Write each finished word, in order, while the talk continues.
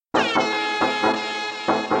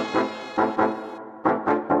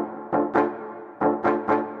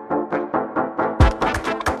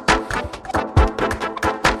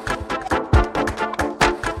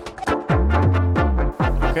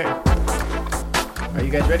Are you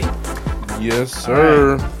guys ready? Yes,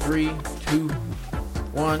 sir. Right. 3, 2,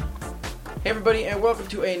 1. Hey, everybody, and welcome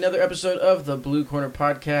to another episode of the Blue Corner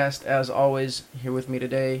Podcast. As always, here with me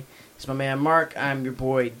today is my man Mark. I'm your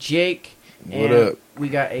boy Jake. What and up? We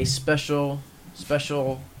got a special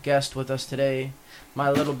guest with us today. My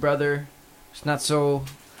little brother. It's not so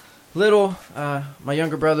little. My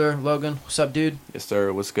younger brother, Logan. What's up, dude? Yes,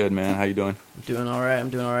 sir. What's good, man? How you doing? I'm doing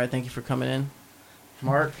all right. Thank you for coming in.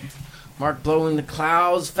 Mark blowing the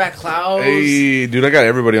clouds, fat clouds. Hey, dude, I got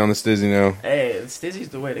everybody on the Stizzy now. Hey, Stizzy's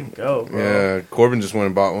the way to go, bro. Yeah, Corbin just went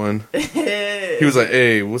and bought one. He was like,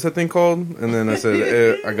 "Hey, what's that thing called?" And then I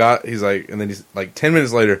said, "I got." He's like, and then he's like, 10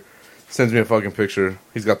 minutes later, sends me a fucking picture.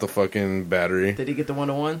 He's got the fucking battery. Did he get the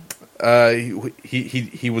 1-to-1?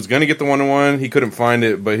 He was gonna get the 1-to-1. He couldn't find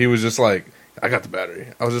it, but he was just like, "I got the battery."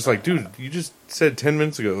 I was just like, "Dude, you just said 10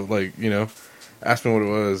 minutes ago, like, ask me what it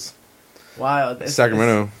was." Wow,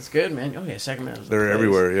 Sacramento. It's good, man. Oh yeah, Sacramento's the They're place.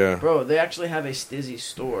 everywhere, yeah. Bro, they actually have a Stizzy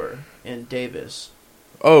store in Davis.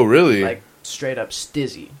 Oh, really? Like straight up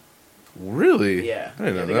Stizzy. Really? Yeah. I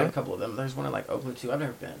didn't know They that. got a couple of them. There's one in like Oakland too. I've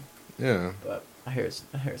never been, Yeah. but I hear it's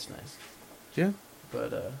nice. Yeah.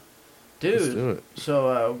 But Let's dude, do it.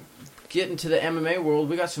 so getting to the MMA world,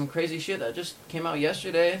 we got some crazy shit that just came out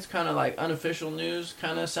yesterday. It's kind of like unofficial news,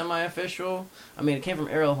 kind of semi-official. I mean, it came from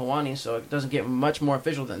Ariel Helwani, so it doesn't get much more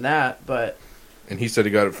official than that, but And he said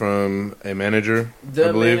he got it from a manager, I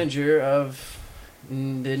the believe. manager of the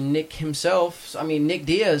Nick himself, I mean, Nick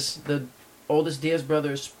Diaz, the oldest Diaz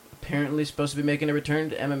brother, is apparently supposed to be making a return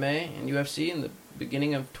to MMA and UFC in the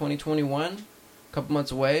beginning of 2021, a couple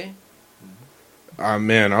months away.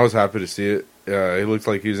 Man, I was happy to see it. He looked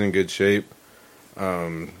like he was in good shape. I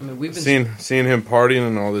mean, we've been Seeing him partying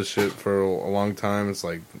and all this shit for a long time, it's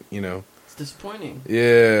like, It's disappointing.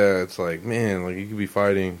 yeah, it's like, man, like, he could be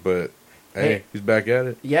fighting, but hey, he's back at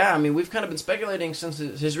it. Yeah, I mean, we've kind of been speculating since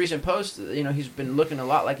his recent post. He's been looking a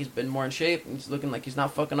lot like he's been more in shape. And he's looking like he's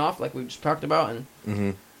not fucking off, like we just talked about. And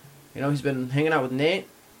Hmm. he's been hanging out with Nate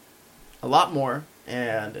a lot more.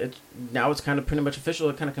 And now it's kind of pretty much official.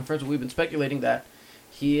 It kind of confirms what we've been speculating, that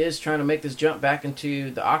he is trying to make this jump back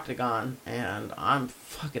into the octagon. And I'm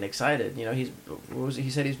fucking excited. He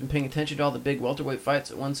said he's been paying attention to all the big welterweight fights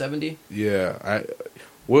at 170. Yeah.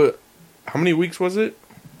 How many weeks was it?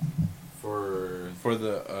 For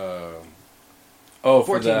the for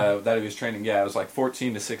 14. That he was training. Yeah, it was like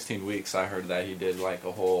 14 to 16 weeks. I heard that he did like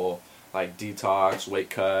a whole like detox,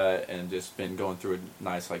 weight cut, and just been going through a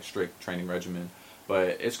nice like strict training regimen.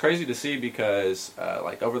 But it's crazy to see because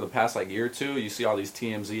like over the past like year or two, you see all these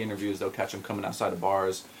TMZ interviews. They'll catch him coming outside of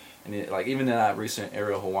bars, and like even in that recent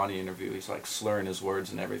Ariel Helwani interview, he's like slurring his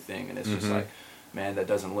words and everything, and it's just like, man, that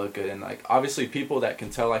doesn't look good. And like obviously people that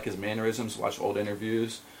can tell like his mannerisms, watch old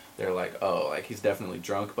interviews, they're like, oh, like he's definitely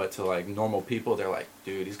drunk. But to like normal people, they're like,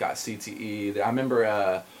 dude, he's got CTE. I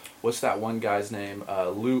remember what's that one guy's name?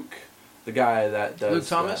 Luke. The guy that does... Luke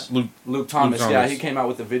Thomas? Luke Thomas, Luke yeah. Thomas. He came out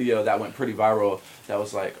with a video that went pretty viral that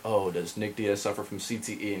was like, oh, does Nick Diaz suffer from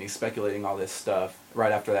CTE? And he's speculating all this stuff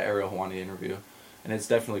right after that Ariel Helwani interview. And it's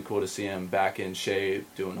definitely cool to see him back in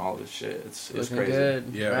shape, doing all this shit. It's Looking crazy. good,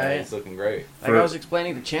 Yeah. right? He's looking great. Like I was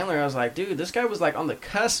explaining to Chandler, I was like, dude, this guy was like on the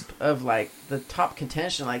cusp of like the top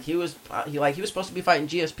contention. Like he was supposed to be fighting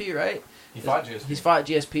GSP, right? He fought GSP. He's fought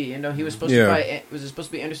GSP. He was supposed to fight. Was it supposed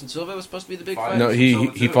to be Anderson Silva? Was supposed to be the big fight? No,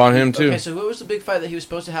 he fought him too. Okay, so who was the big fight that he was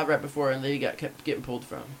supposed to have right before, and then he kept getting pulled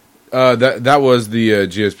from? That was the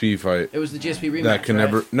GSP fight. It was the GSP rematch. That can right?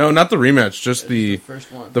 never. No, not the rematch. Just the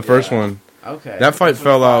first one. first one. Okay. That fight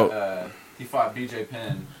fell out. He fought BJ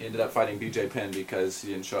Penn. He ended up fighting BJ Penn because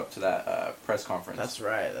he didn't show up to that press conference. That's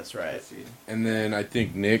right. And then I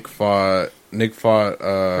think Nick fought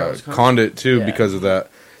Carlos Condit too Yeah. because of that.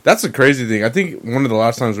 That's the crazy thing. I think one of the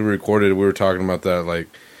last times we recorded, we were talking about that. Like,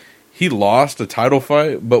 he lost a title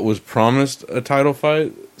fight, but was promised a title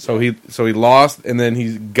fight. So he lost, and then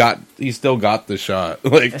he still got the shot.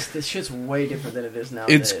 Like, This shit's way different than it is now.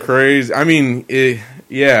 it's crazy. I mean,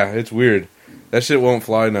 it's weird. That shit won't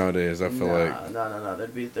fly nowadays. I feel like. No.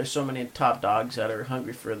 There's so many top dogs that are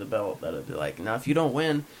hungry for the belt that'd be like, now if you don't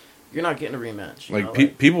win, you're not getting a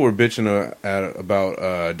rematch. People were bitching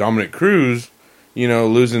about Dominic Cruz,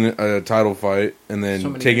 losing a title fight and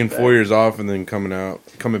then taking 4 years off and then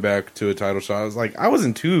coming back to a title shot. I was like, I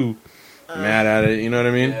wasn't too mad at it. You know what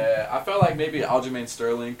I mean? Yeah, I felt like maybe Aljamain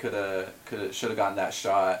Sterling should have gotten that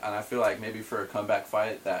shot, and I feel like maybe for a comeback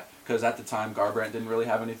fight because at the time Garbrandt didn't really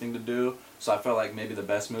have anything to do, so I felt like maybe the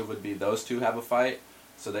best move would be those two have a fight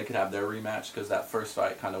so they could have their rematch because that first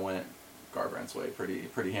fight kind of went Garbrandt's way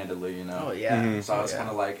pretty handedly, Oh yeah. So I was kind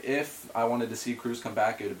of like, if I wanted to see Cruz come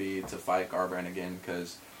back, it would be to fight Garbrandt again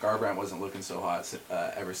because Garbrandt wasn't looking so hot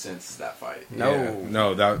ever since that fight. No. Yeah.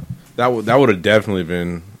 No, that would have definitely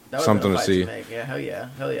been That would've something been a to fight see. make. Yeah, hell yeah,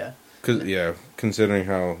 hell yeah. Cause considering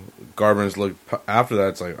how Garbrandt's looked after that,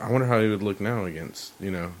 it's like I wonder how he would look now against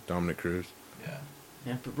Dominic Cruz. Yeah.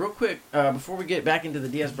 Yeah, but real quick, before we get back into the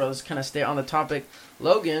Diaz brothers, kind of stay on the topic.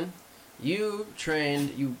 Logan, you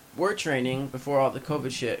were training before all the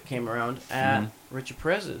COVID shit came around at Richard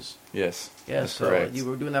Perez's. Yes. Yeah, that's so correct. you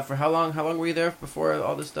were doing that for how long? How long were you there before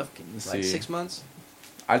all this stuff? Let's Like see. 6 months?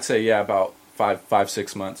 I'd say about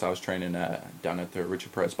 5-6 months. I was training down at the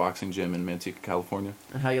Richard Perez Boxing Gym in Manteca, California.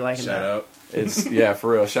 And how you liking Shout that? out. It's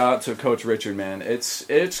for real. Shout out to Coach Richard, man.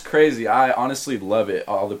 It's crazy. I honestly love it.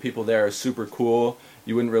 All the people there are super cool.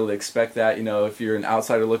 You wouldn't really expect that, if you're an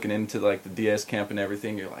outsider looking into like the DS camp and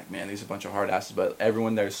everything, you're like, man, these are a bunch of hard asses. But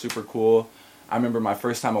everyone there is super cool. I remember my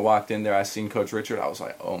first time I walked in there, I seen Coach Richard. I was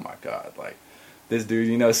like, oh my god, like this dude.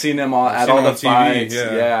 Seeing him at seen all him the on TV, fights.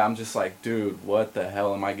 yeah. I'm just like, dude, what the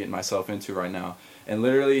hell am I getting myself into right now? And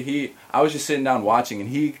literally, I was just sitting down watching, and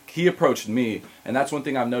he approached me. And that's one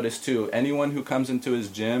thing I've noticed, too. Anyone who comes into his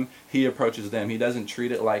gym, he approaches them. He doesn't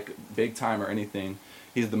treat it like big time or anything.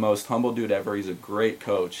 He's the most humble dude ever. He's a great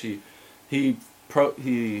coach. He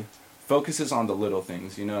focuses on the little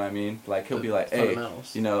things, you know what I mean? Like, he'll be like, hey,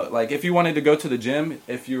 Fundamentals. like, if you wanted to go to the gym,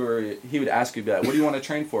 he would ask you, like, what do you want to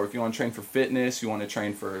train for? If you want to train for fitness, you want to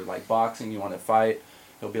train for, like, boxing, you want to fight,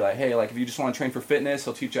 he'll be like, hey, like, if you just want to train for fitness,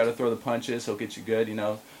 he'll teach you how to throw the punches, he'll get you good,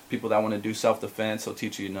 people that want to do self-defense, he'll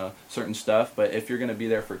teach you, certain stuff, but if you're going to be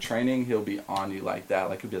there for training, he'll be on you like that,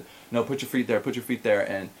 like, he'll be like, no, put your feet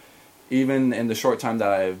there, and even in the short time that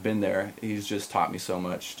I've been there, he's just taught me so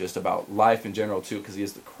much, just about life in general, too, because he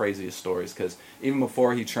has the craziest stories, because even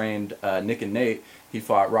before he trained Nick and Nate, he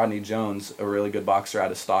fought Rodney Jones, a really good boxer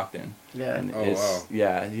out of Stockton. Yeah. And wow.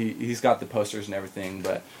 Yeah, he's got the posters and everything,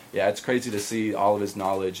 but yeah, it's crazy to see all of his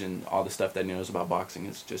knowledge and all the stuff that he knows about boxing.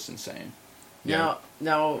 It's just insane.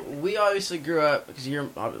 Now we obviously grew up, because you're,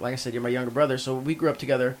 like I said, you're my younger brother, so we grew up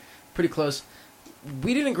together pretty close.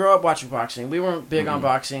 We didn't grow up watching boxing. We weren't big on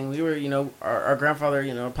boxing. We were, our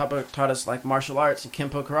grandfather, Papa taught us like martial arts and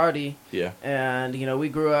Kempo karate. Yeah. And, we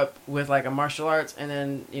grew up with like a martial arts and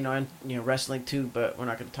then, wrestling too, but we're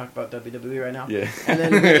not going to talk about WWE right now. Yeah. And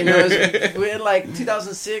then, we had like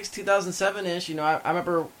 2006, 2007-ish, I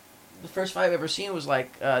remember the first fight I've ever seen was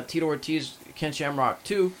like Tito Ortiz, Ken Shamrock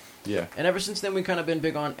 2. Yeah. And ever since then, we've kind of been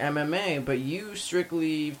big on MMA. But you've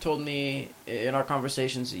told me in our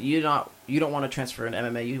conversations that you don't want to transfer in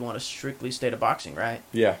MMA. You want to strictly stay to boxing, right?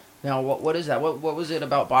 Yeah. Now, what is that? What was it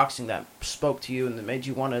about boxing that spoke to you and that made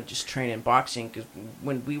you want to just train in boxing? Because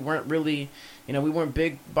when we weren't really, we weren't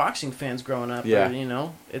big boxing fans growing up. Yeah.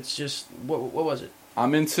 Or, it's just, what was it?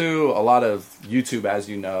 I'm into a lot of YouTube, as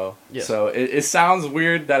you know. Yes. So it sounds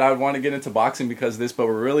weird that I would want to get into boxing because of this, but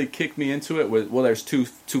what really kicked me into it was, there's two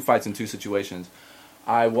fights in two situations.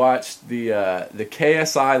 I watched the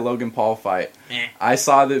KSI Logan Paul fight. I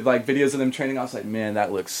saw the videos of them training. I was like, man,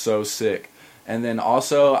 that looks so sick. And then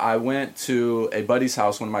also I went to a buddy's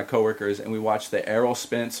house, one of my coworkers, and we watched the Errol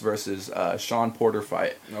Spence versus Sean Porter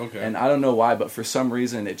fight. Okay. And I don't know why, but for some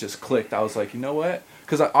reason it just clicked. I was like, you know what?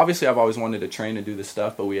 Because obviously I've always wanted to train and do this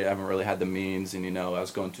stuff, but we haven't really had the means. And I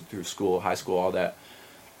was going through school, high school, all that.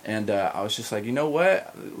 And I was just like, you know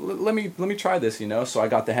what? Let me try this. So I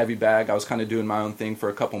got the heavy bag. I was kind of doing my own thing for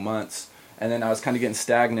a couple months. And then I was kind of getting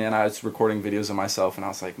stagnant. I was recording videos of myself, and I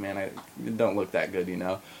was like, man, it don't look that good,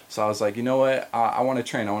 So I was like, you know what? I want to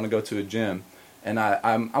train. I want to go to a gym. And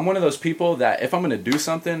I'm one of those people that if I'm going to do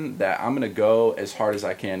something, that I'm going to go as hard as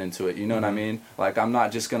I can into it. You know what I mean? Like, I'm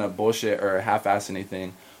not just going to bullshit or half-ass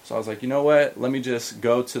anything. So I was like, you know what? Let me just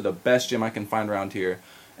go to the best gym I can find around here.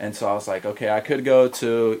 And so I was like, okay, I could go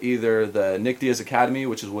to either the Nick Diaz Academy,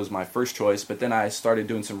 which was my first choice, but then I started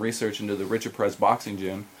doing some research into the Richard Perez Boxing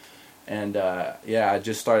Gym. And, I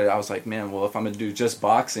just started, I was like, man, well, if I'm going to do just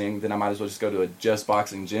boxing, then I might as well just go to a just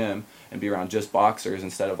boxing gym and be around just boxers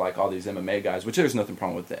instead of, all these MMA guys, which there's nothing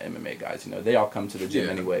wrong with the MMA guys. They all come to the gym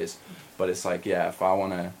anyways. But it's like, yeah, if I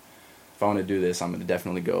want to do this, I'm going to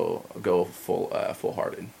definitely go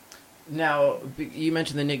full-hearted. Now, you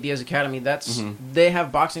mentioned the Nick Diaz Academy. They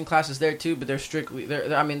have boxing classes there, too, but they're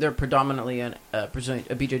predominantly a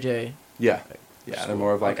BJJ. Yeah. Yeah, they're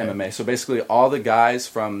more of MMA. So basically all the guys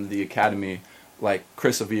from the academy, like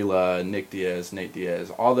Chris Avila, Nick Diaz, Nate Diaz,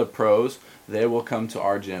 all the pros, they will come to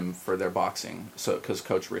our gym for their boxing. So because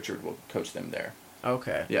Coach Richard will coach them there.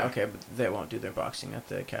 Okay. Yeah. Okay, but they won't do their boxing at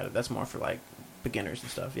the academy. That's more for beginners and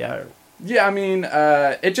stuff. Yeah. Yeah, I mean,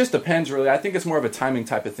 it just depends really. I think it's more of a timing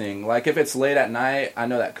type of thing. Like if it's late at night, I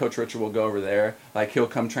know that Coach Richard will go over there. Like he'll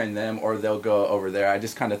come train them or they'll go over there. I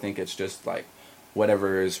just kind of think it's just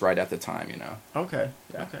whatever is right at the time, you know. Okay.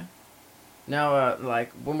 Yeah. Okay. Now,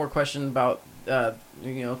 like one more question about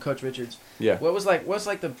Coach Richards. Yeah. What's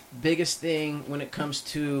like the biggest thing when it comes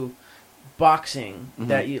to boxing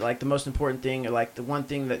that you like, the most important thing, or like the one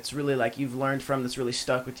thing that's really like you've learned from that's really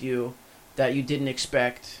stuck with you that you didn't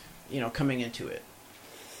expect, coming into it?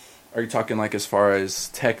 Are you talking like as far as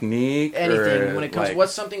technique? Anything when it comes, like,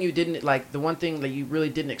 what's something you didn't like, the one thing that you really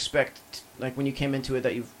didn't expect, like when you came into it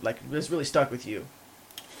that you've like it's really stuck with you?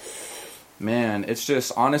 Man, it's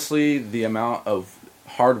just honestly the amount of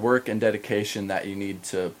hard work and dedication that you need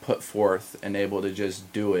to put forth and able to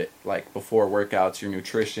just do it, like before workouts, your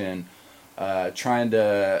nutrition, trying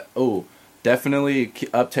to definitely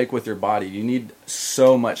uptake with your body. You need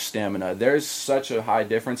so much stamina. There's such a high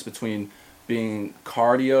difference between being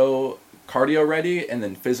cardio ready and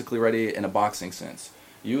then physically ready in a boxing sense.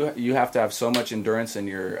 You have to have so much endurance in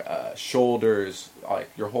your shoulders, like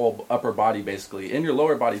your whole upper body basically, in your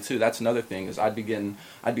lower body too. That's another thing, is I'd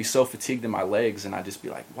be so fatigued in my legs, and I'd just be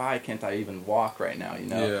like, why can't I even walk right now,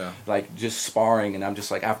 Yeah. Like just sparring, and I'm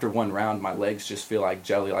just like, after one round my legs just feel like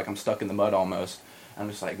jelly, like I'm stuck in the mud almost. I'm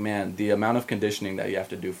just like, man, the amount of conditioning that you have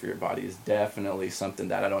to do for your body is definitely something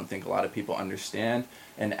that I don't think a lot of people understand.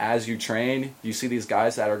 And as you train, you see these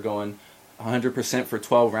guys that are going 100% for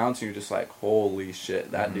 12 rounds, and you're just like, holy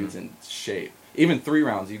shit, that dude's in shape. Even 3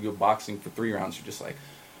 rounds, you go boxing for 3 rounds, you're just like,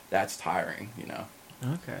 that's tiring,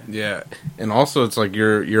 Okay. Yeah, and also it's like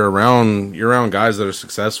you're around guys that are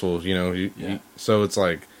successful, so it's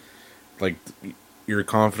like you're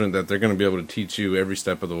confident that they're going to be able to teach you every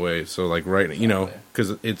step of the way. So like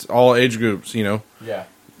because it's all age groups, Yeah,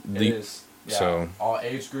 it is. Yeah, so all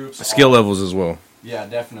age groups, skill levels as well. Yeah,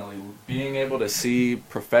 definitely. Being able to see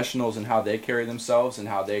professionals and how they carry themselves and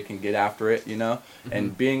how they can get after it,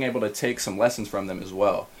 and being able to take some lessons from them as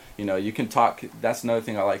well. You can talk. That's another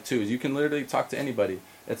thing I like too, is you can literally talk to anybody.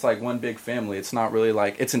 It's like one big family. It's not really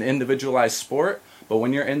like, it's an individualized sport, but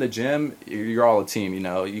when you're in the gym, you're all a team,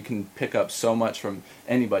 You can pick up so much from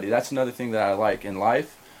anybody. That's another thing that I like in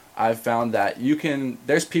life. I've found that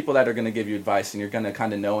there's people that are going to give you advice, and you're going to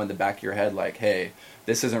kind of know in the back of your head, like, hey,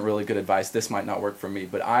 this isn't really good advice. This might not work for me.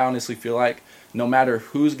 But I honestly feel like no matter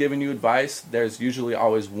who's giving you advice, there's usually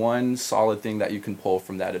always one solid thing that you can pull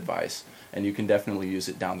from that advice, and you can definitely use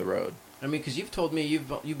it down the road. I mean, because you've told me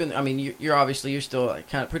you've been. I mean, you're still like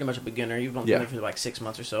kind of pretty much a beginner. You've only been for like 6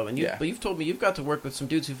 months or so, but you've told me you've got to work with some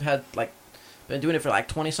dudes who've had like been doing it for like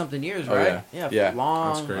 20-something years, right? Yeah.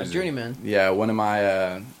 Long, like, journeyman. Yeah, one of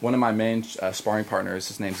my main sparring partners,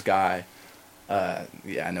 his name's Guy. I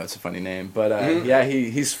know it's a funny name, but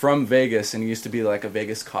he's from Vegas, and he used to be like a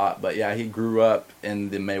Vegas cop. But yeah, he grew up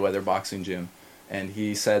in the Mayweather boxing gym, and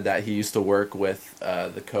he said that he used to work with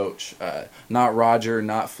the coach, not Roger,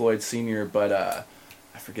 not Floyd Sr., but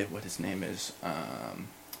I forget what his name is.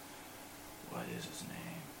 What is his name?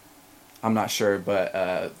 I'm not sure, but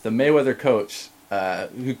the Mayweather coach,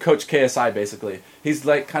 who coached KSI basically, he's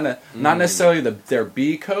like kind of not necessarily their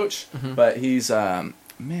B coach, but he's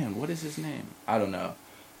what is his name? I don't know.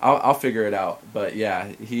 I'll figure it out. But yeah,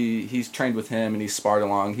 he's trained with him, and he's sparred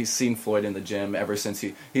along. He's seen Floyd in the gym ever since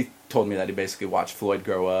he told me that he basically watched Floyd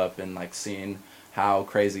grow up, and like seen how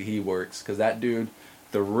crazy he works. Because that dude,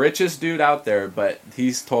 the richest dude out there, but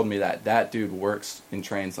he's told me that dude works and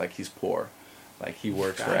trains like he's poor. Like he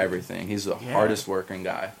works for everything. He's the hardest working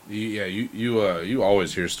guy. You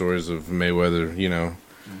always hear stories of Mayweather.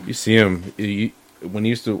 You see him when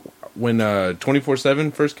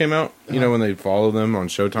 24/7 first came out. When they follow them on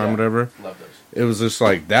Showtime, whatever. Love those. It was just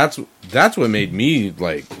like that's what made me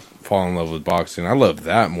like fall in love with boxing. I loved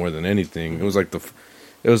that more than anything. It was like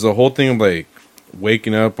the whole thing of like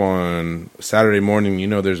waking up on Saturday morning.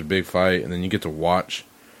 There's a big fight, and then you get to watch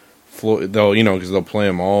Floyd. Because they'll play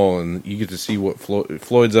them all, and you get to see what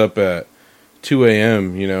Floyd's up at 2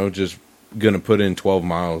 a.m. Just gonna put in 12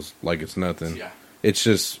 miles like it's nothing. Yeah. It's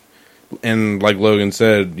just, and like Logan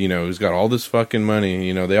said, he's got all this fucking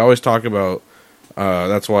money. They always talk about.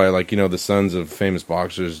 That's why, like, the sons of famous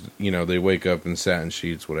boxers, they wake up in satin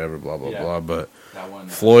sheets, whatever, blah, blah, blah. But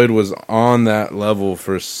Floyd was on that level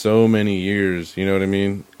for so many years, you know what I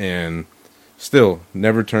mean? And still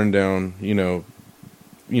never turned down,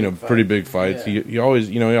 pretty big fights. Yeah. He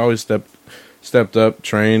always stepped up,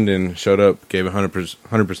 trained, and showed up, gave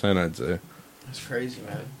 100%, I'd say. That's crazy,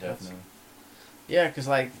 man. Definitely. Yeah, because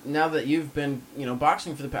like now that you've been,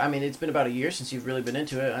 boxing for it's been about a year since you've really been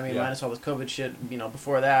into it. I mean, minus all this COVID shit,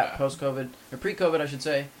 before that, post-COVID, or pre-COVID, I should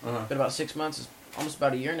say. Been about 6 months. It's almost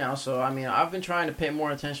about a year now. So, I mean, I've been trying to pay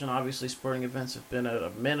more attention. Obviously, sporting events have been at a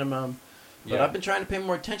minimum. But Yeah. I've been trying to pay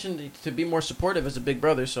more attention to be more supportive as a big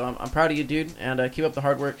brother. So I'm proud of you, dude, and keep up the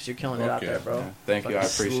hard work because you're killing it out Okay. there, bro. Yeah. Thank you. I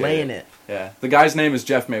Fucking appreciate slaying it. it. Yeah, the guy's name is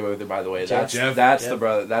Jeff Mayweather, by the way. Jeff. That's Jeff. the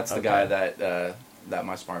brother. That's the guy Okay. that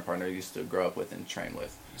my sparring partner used to grow up with and train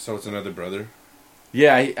with. So it's another brother.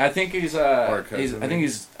 Yeah, I think he's Or cousin, I think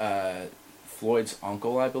he's Floyd's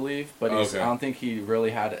uncle, I believe, but Okay. I don't think he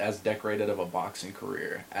really had as decorated of a boxing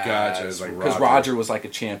career. Gotcha, it's like because Roger. Roger was like a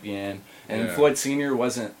champion, and Yeah. Floyd Senior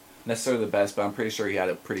wasn't necessarily the best, but I'm pretty sure he had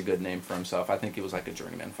a pretty good name for himself. I think he was like a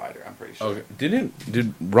journeyman fighter. I'm pretty sure. Okay.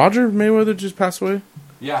 Did Roger Mayweather just pass away?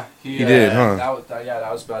 Yeah, He did, huh?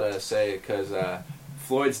 That was about to say because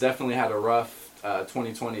Floyd's definitely had a rough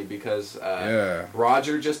 2020 because Yeah.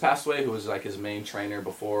 Roger just passed away, who was like his main trainer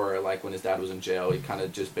before, like when his dad was in jail. He kind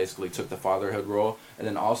of just basically took the fatherhood role, and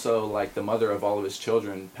then also like the mother of all of his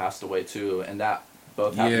children passed away too, and that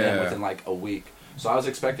both happened Yeah. within like a week. So I was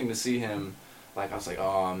expecting to see him, like I was like,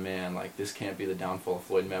 oh man, like this can't be the downfall of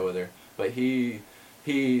Floyd Mayweather, but he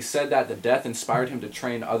said that the death inspired him to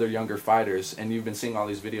train other younger fighters, and you've been seeing all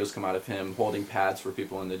these videos come out of him holding pads for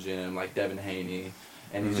people in the gym, like Devin Haney,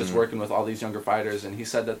 and he's just working with all these younger fighters. And he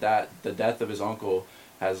said that the death of his uncle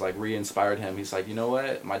has like re-inspired him. He's like, you know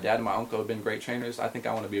what, my dad and my uncle have been great trainers. I think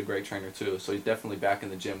I want to be a great trainer too. So he's definitely back in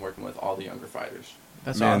the gym working with all the younger fighters.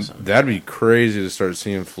 That's Man, awesome. that'd be crazy to start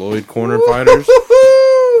seeing Floyd corner fighters.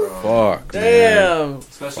 Fuck, man. Damn.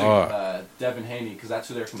 Especially Devin Haney, because that's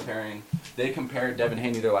who they're comparing. They compared Devin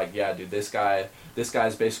Haney. They're like, yeah, dude, this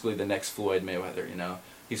guy's basically the next Floyd Mayweather. You know,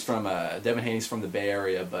 he's from Devin Haney's from the Bay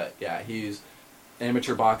Area, but yeah, he's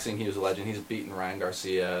amateur boxing. He was a legend. He's beaten Ryan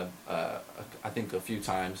Garcia, I think, a few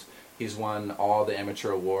times. He's won all the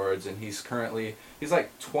amateur awards, and he's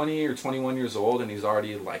like 20 or 21 years old, and he's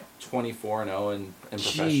already like 24-0 in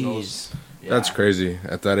professionals. Jeez. Yeah. That's crazy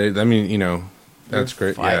at that age. I mean, you know, that's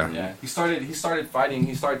great. Yeah. fighting. Yeah, he started fighting.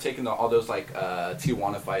 He started taking all those like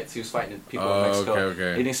Tijuana fights. He was fighting people in Mexico.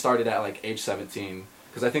 Okay. And he started at like age 17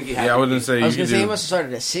 because I think he had. Yeah, I wouldn't say I you was could gonna say he do. must have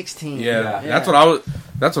started at 16. Yeah, Yeah. that's what I was.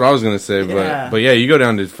 That's what I was gonna say. Yeah. But yeah, you go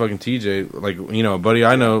down to fucking TJ. Like, you know, a buddy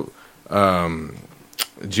I know,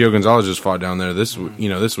 Gio Gonzalez just fought down there this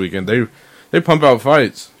this weekend. They pump out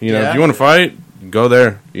fights. You know, Yeah. if you want to fight, go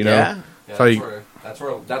there. You know, Yeah. Yeah, So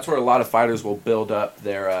that's where a lot of fighters will build up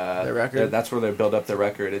their record. That's where they build up their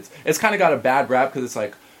record. It's kind of got a bad rap because it's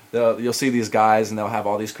like you'll see these guys and they'll have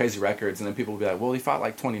all these crazy records, and then people will be like, well, he fought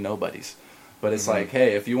like 20 nobodies. But it's like,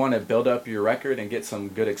 hey, if you want to build up your record and get some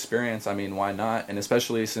good experience, I mean, why not? And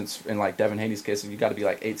especially since in like Devin Haney's case, you got to be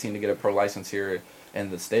like 18 to get a pro license here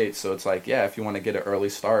in the States. So it's like, yeah, if you want to get an early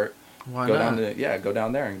start, Why go not?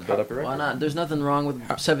 down there and build up your record. Why not? There's nothing wrong with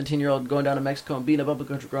a 17-year-old going down to Mexico and beating up a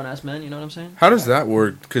bunch of grown-ass men. You know what I'm saying? how does that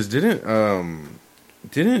work? Because didn't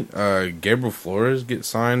Gabriel Flores get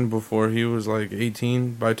signed before he was like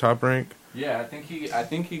 18 by Top Rank? Yeah, I think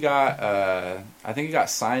he got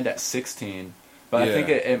signed at 16, but I Yeah. think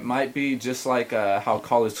it might be just like how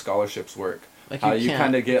college scholarships work. Like How you you can't-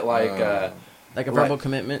 kind of get like Like a Right. verbal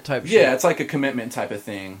commitment type shit. yeah, it's like a commitment type of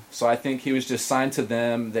thing. So I think he was just signed to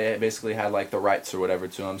them. They basically had like the rights or whatever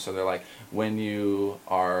to him. So they're like, when you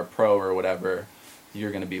are pro or whatever,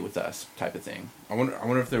 you're gonna be with us type of thing. I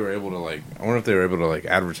wonder if they were able to like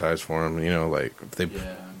advertise for him. You know, like if they Yeah.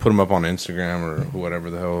 put him up on Instagram or whatever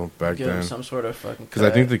the hell back Give him then. some sort of fucking. Because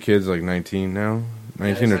I think the kid's like 19 now,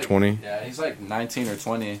 19 Yeah, or he's 20. Like, yeah, he's like 19 or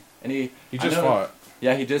 20, and He I just know- fought.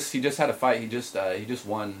 Yeah, he just had a fight. He just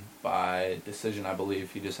won by decision, I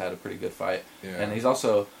believe. He just had a pretty good fight, Yeah. and he's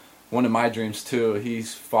also one of my dreams too.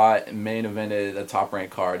 He's fought and main evented a Top Rank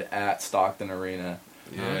card at Stockton Arena.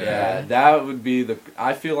 Yeah, that would be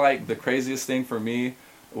I feel like the craziest thing for me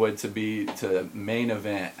would be to main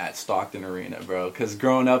event at Stockton Arena, bro. Because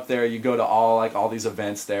growing up there, you go to all these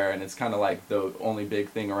events there, and it's kind of like the only big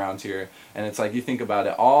thing around here. And it's like you think about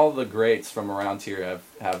it, all the greats from around here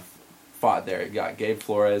have fought there. You got Gabe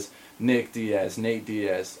Flores, Nick Diaz, Nate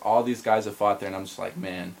Diaz. All these guys have fought there, and I'm just like,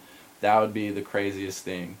 man, that would be the craziest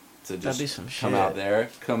thing to That'd be just some come shit. out there.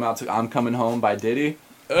 Come out to I'm Coming Home by Diddy.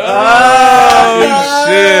 Oh,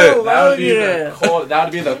 shit. That would be yeah. the cold. That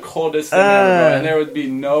would be the coldest thing ever, bro. And there would be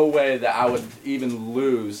no way that I would even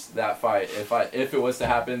lose that fight if it was to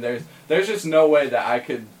happen. There's just no way that I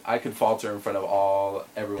could falter in front of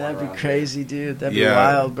everyone. That'd be around crazy, dude. That'd be Yeah.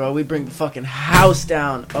 wild, bro. We bring the fucking house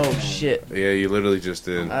down. Oh shit! Yeah, you literally just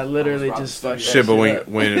did. I literally I was just about fucked to Shit, but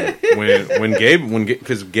that when Gabe,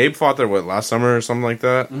 because Gabe fought there last summer or something like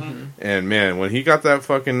that, Mm-hmm. and man, when he got that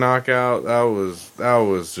fucking knockout, that was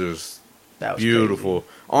just That was beautiful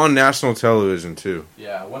on national television too.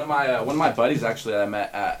 Yeah, one of my buddies actually that I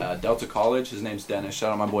met at Delta College. His name's Dennis.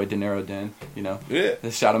 Shout out my boy Dinero Den. You know, Yeah.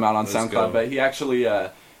 shout him out on Let's SoundCloud. go. But he actually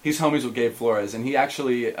he's homies with Gabe Flores, and he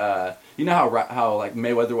actually, you know how like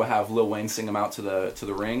Mayweather will have Lil Wayne sing him out to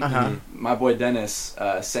the ring. Uh-huh. My boy Dennis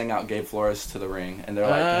sang out Gabe Flores to the ring, and they're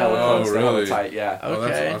like hella close, they're hella really? tight, yeah. Oh,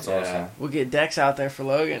 Okay. that's awesome. Yeah. We'll get Dex out there for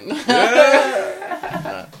Logan.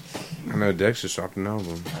 I know Dex just dropped an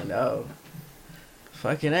album. I know.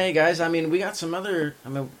 Fucking A, guys. I mean, we got some other... I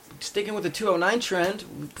mean, sticking with the 209 trend.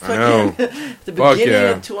 I know. The Fuck beginning yeah.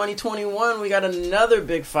 of 2021, we got another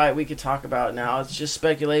big fight we could talk about now. It's just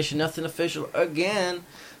speculation, nothing official again.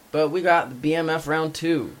 But we got the BMF round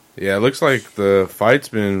 2. Yeah, it looks like the fight's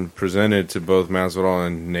been presented to both Masvidal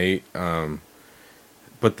and Nate.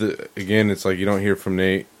 But again, it's like you don't hear from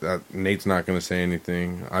Nate. Nate's not going to say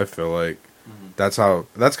anything. I feel like that's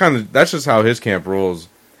just how his camp rolls.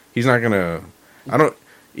 He's not going to. I don't.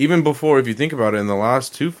 Even before, if you think about it, in the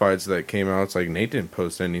last 2 fights that came out, it's like Nate didn't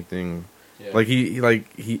post anything. Yeah. Like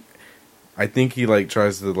he I think he like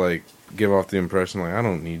tries to like give off the impression like I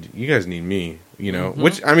don't need you guys need me, you know.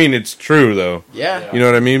 Which I mean, it's true though. Yeah. You know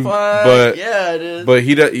what I mean? But yeah, it is. But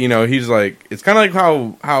he does, you know, he's like it's kind of like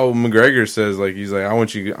how McGregor says like he's like I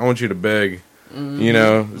want you to beg, you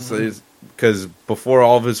know, it's because before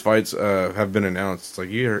all of his fights have been announced, it's like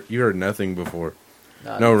you heard nothing before.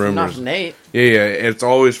 No rumors. Not from Nate. Yeah, it's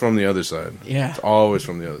always from the other side. Yeah. It's always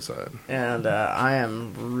from the other side. And I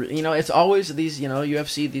am, it's always these,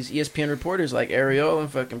 UFC, these ESPN reporters like Ariel and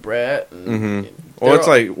fucking Brett. And,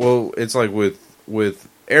 Well, it's like with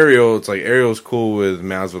Ariel, it's like Ariel's cool with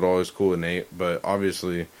Masvidal, is cool with Nate, but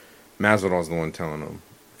obviously Masvidal's the one telling him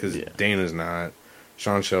because Dana's not,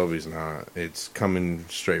 Sean Shelby's not. It's coming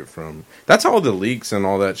straight from. That's how the leaks and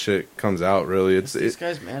all that shit comes out. Really, it's these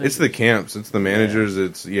guys' managers. It's the camps. It's the managers.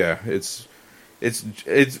 It's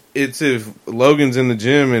if Logan's in the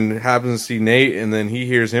gym and happens to see Nate, and then he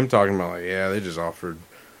hears him talking about like, yeah, Nate just offered.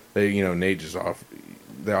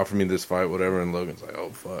 They offered me this fight, whatever, and Logan's like, oh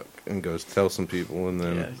fuck, and goes tell some people, and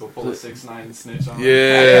then Go pull a 6ix9ine snitch on him.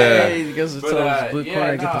 Yeah. He goes to tell his blue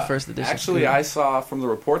corner get the first edition. Actually, I saw from the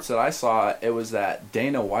reports that I saw, it was that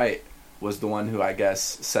Dana White was the one who I guess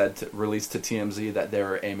said released to TMZ that they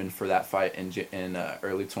were aiming for that fight in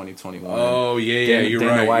early 2021. Oh yeah,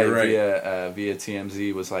 Dana White you're right. via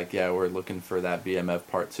TMZ was like, yeah, we're looking for that BMF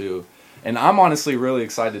part 2, and I'm honestly really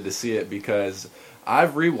excited to see it because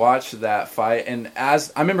I've rewatched that fight, and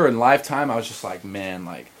as I remember in Lifetime, I was just like, man,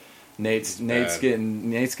 like Nate's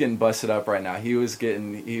getting busted up right now. He was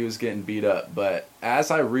getting beat up. But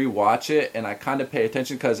as I rewatch it and I kind of pay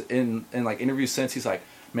attention, because in like interviews since, he's like,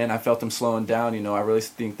 man, I felt him slowing down. You know, I really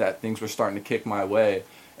think that things were starting to kick my way.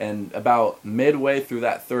 And about midway through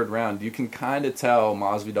that 3rd round, you can kind of tell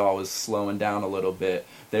Masvidal was slowing down a little bit.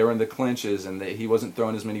 They were in the clinches, and he wasn't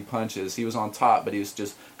throwing as many punches. He was on top, but he was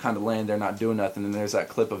just kind of laying there not doing nothing. And there's that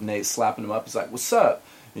clip of Nate slapping him up. He's like, what's up?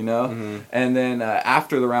 You know? And then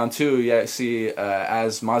after the round 2, you see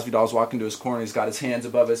as Masvidal's walking to his corner, he's got his hands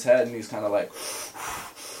above his head, and he's kind of like...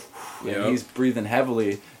 And he's breathing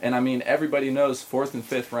heavily. And, I mean, everybody knows 4th and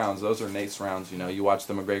 5th rounds, those are Nate's rounds. You know, you watch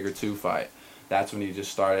the McGregor 2 fight. That's when he just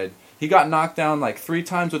started. He got knocked down like 3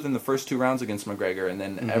 times within the first 2 rounds against McGregor. And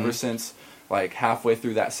then ever since like halfway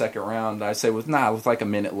through that 2nd round, I say with like a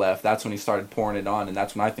minute left, that's when he started pouring it on. And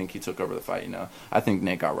that's when I think he took over the fight, you know. I think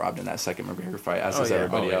Nate got robbed in that 2nd McGregor fight, as does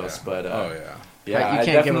everybody else. But, yeah, you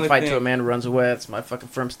can't give a fight to a man who runs away. That's my fucking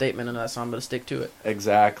firm statement, and that's how I'm going to stick to it.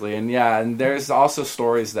 Exactly. And and there's also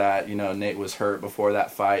stories that, you know, Nate was hurt before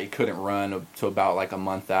that fight. He couldn't run to about like a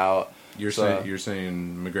month out. You're saying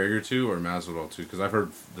McGregor 2 or Masvidal 2? Because I've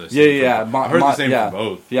heard the same. I've heard the same for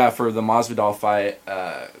both. Yeah, for the Masvidal fight,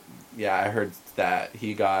 I heard that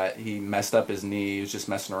he messed up his knee. He was just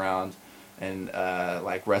messing around and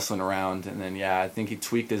like wrestling around, and then I think he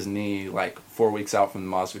tweaked his knee like 4 weeks out from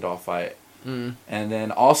the Masvidal fight. And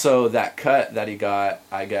then also that cut that he got,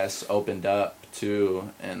 I guess, opened up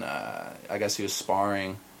too, and I guess he was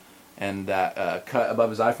sparring, and that cut above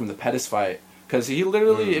his eye from the Pettis fight. Because he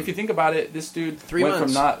literally, if you think about it, this dude 3 went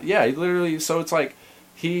months. from he literally, so it's like,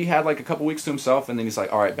 he had like a couple weeks to himself, and then he's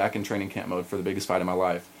like, all right, back in training camp mode for the biggest fight of my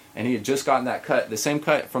life. And he had just gotten that cut, the same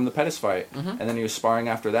cut from the Pettis fight, and then he was sparring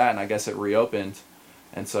after that, and I guess it reopened.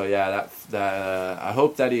 And so, I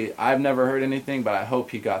hope that I've never heard anything, but I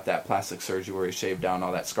hope he got that plastic surgery where he shaved down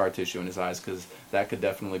all that scar tissue in his eyes, because that could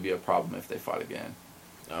definitely be a problem if they fought again.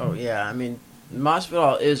 Oh, yeah, I mean,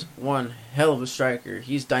 Masvidal is one hell of a striker.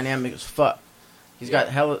 He's dynamic as fuck. He's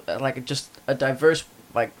got just a diverse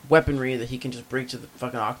like weaponry that he can just bring to the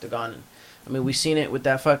fucking octagon. And, I mean, we've seen it with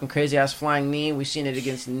that fucking crazy ass flying knee. We've seen it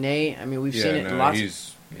against Nate. I mean, we've seen it in lots.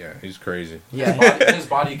 He's crazy. Yeah, his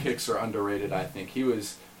body kicks are underrated. I think he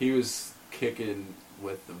was kicking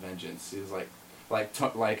with the vengeance. He was like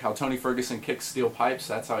like how Tony Ferguson kicks steel pipes.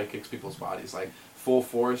 That's how he kicks people's bodies, like full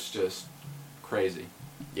force, just crazy.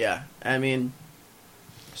 Yeah, I mean,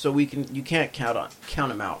 so you can't count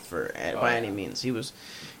him out by any means. He was,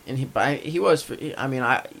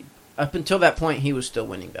 up until that point, he was still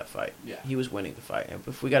winning that fight. Yeah. He was winning the fight.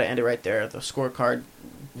 If we got to end it right there, the scorecard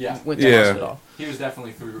Yeah. went to us at all. He was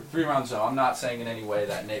definitely three rounds though. I'm not saying in any way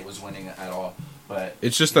that Nate was winning at all, but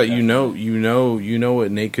It's just that you know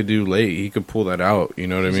what Nate could do late. He could pull that out. You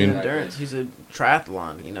know what I He's mean? an endurance. He's a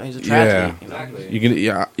triathlon. He's a triathlete. Exactly.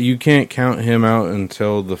 You can't count him out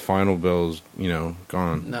until the final bell's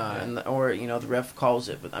gone. No, or the ref calls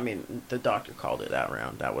it, but I mean the doctor called it that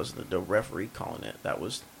round. That was the referee calling it. That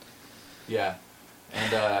was. Yeah.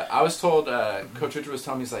 And I was told, Coach Richard was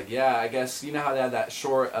telling me, he's like, yeah, I guess, you know how they had that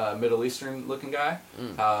short Middle Eastern looking guy?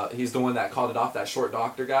 He's the one that called it off, that short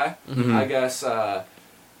doctor guy. Mm-hmm. I guess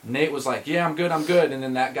Nate was like, yeah, I'm good. And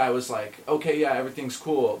then that guy was like, okay, yeah, everything's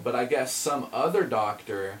cool. But I guess some other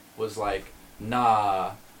doctor was like,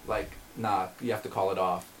 nah, you have to call it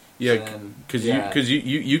off. Yeah, because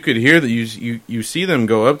you could hear that you see them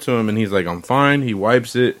go up to him and he's like, I'm fine. He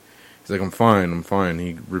wipes it. He's like, I'm fine.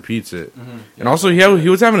 He repeats it. Mm-hmm. And also, he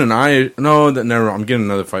was having an eye... No, I'm getting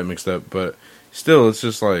another fight mixed up. But still, it's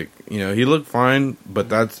just like, he looked fine. But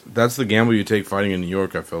that's the gamble you take fighting in New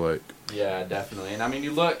York, I feel like. Yeah, definitely. And I mean,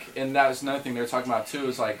 you look, and that was another thing they were talking about, too,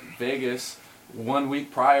 is like Vegas, 1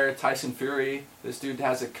 week prior, Tyson Fury, this dude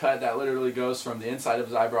has a cut that literally goes from the inside of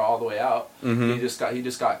his eyebrow all the way out. Mm-hmm. He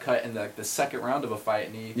just got cut in the second round of a fight,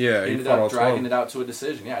 and he ended fought all up dragging 12. it out to a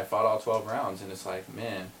decision. Yeah, he fought all 12 rounds, and it's like,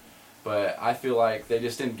 man... But I feel like they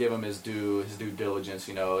just didn't give him his due diligence.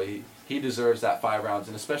 He deserves that 5 rounds,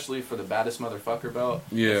 and especially for the baddest motherfucker belt.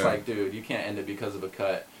 Yeah. It's like, dude, you can't end it because of a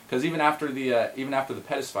cut. Because even after the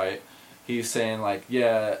Pettis fight, he's saying like, he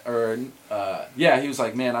was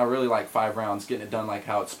like, man, I really like 5 rounds, getting it done like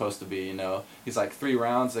how it's supposed to be. He's like 3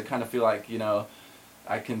 rounds. I kind of feel like I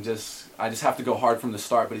just have to go hard from the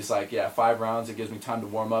start. But he's like, yeah, 5 rounds. It gives me time to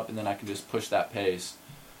warm up, and then I can just push that pace.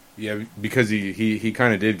 Yeah, because he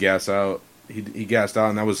kind of did gas out. He gassed out,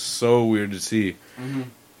 and that was so weird to see. Mm-hmm.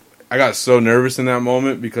 I got so nervous in that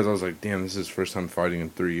moment because I was like, damn, this is his first time fighting in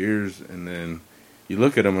 3 years. And then you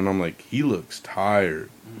look at him, and I'm like, he looks tired.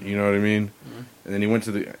 Mm-hmm. You know what I mean? Mm-hmm. And then he went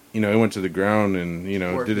to the ground and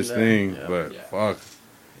did his thing. Yeah. But fuck.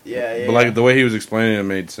 Yeah. But like the way he was explaining it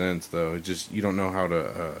made sense though. It just you don't know how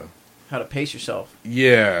to pace yourself.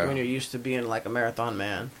 Yeah. When you're used to being like a marathon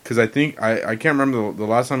man. Because I think I can't remember the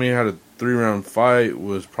last time he had a 3-round fight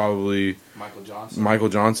was probably Michael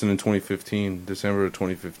Johnson in 2015, December of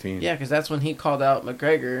 2015. Yeah, because that's when he called out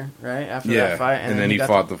McGregor right after that fight, and then he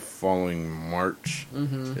fought the following March.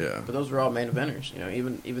 Mm-hmm. Yeah, but those were all main eventers.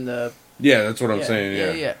 Even the. Yeah, that's what I'm saying.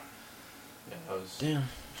 Yeah. Yeah, that was... Damn.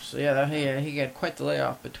 So he had quite the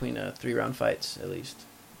layoff between 3-round fights at least.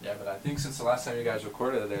 Yeah, but I think since the last time you guys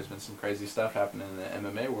recorded, there's been some crazy stuff happening in the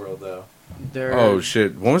MMA world, though. Oh,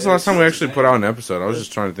 shit. When was the last time we actually put out an episode? I was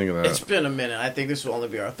just trying to think of that. It's been a minute. I think this will only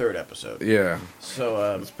be our 3rd episode. Yeah.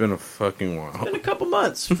 So, it's been a fucking while. It's been a couple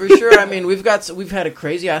months, for sure. I mean, we've had a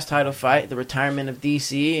crazy-ass title fight, the retirement of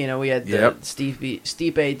DC. We had the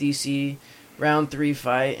Stipe DC round 3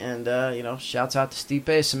 fight, and, shouts out to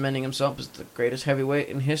Stipe, cementing himself as the greatest heavyweight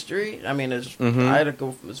in history. I mean, I'd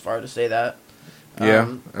go as far to say that.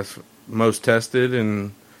 Yeah, that's most tested,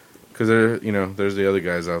 and because there's the other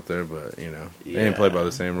guys out there, but they ain't play by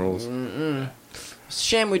the same rules. It's a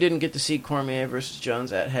shame we didn't get to see Cormier versus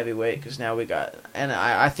Jones at heavyweight, because now we got, and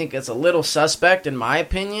I think it's a little suspect in my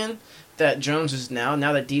opinion that Jones is now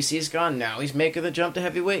that DC's gone, now he's making the jump to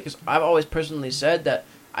heavyweight, because I've always personally said that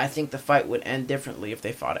I think the fight would end differently if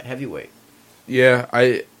they fought at heavyweight. Yeah,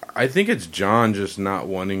 I think it's John just not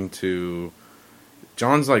wanting to.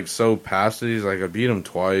 John's like so past it. He's like, I beat him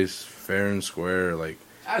twice, fair and square. Like,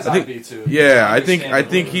 I beat too. Yeah, I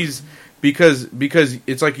think he's because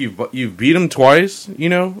it's like you've beat him twice.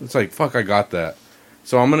 It's like fuck, I got that.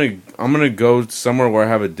 So I'm gonna go somewhere where I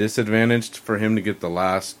have a disadvantage for him to get the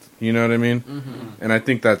last. You know what I mean? Mm-hmm. And I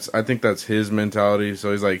think that's his mentality.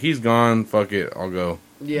 So he's like, he's gone. Fuck it, I'll go.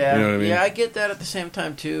 Yeah, you know what I mean? Yeah, I get that at the same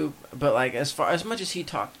time too. But like, as much as he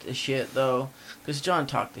talked the shit though. Because John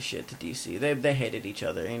talked the shit to DC. They hated each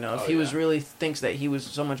other. If he was really thinks that he was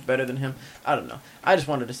so much better than him, I don't know. I just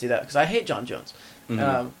wanted to see that because I hate John Jones.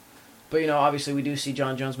 Mm-hmm. But obviously we do see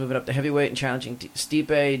John Jones moving up to heavyweight and challenging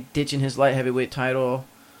Stipe, ditching his light heavyweight title.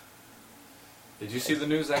 Did you see the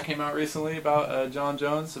news that came out recently about John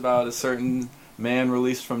Jones, about a certain man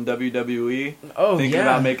released from WWE thinking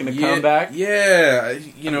about making a comeback? Yeah,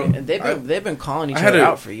 they've been calling each other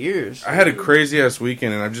out for years. I had a crazy ass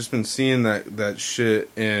weekend, and I've just been seeing that shit,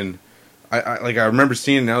 and I remember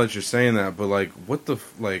seeing it now that you're saying that, but like, what the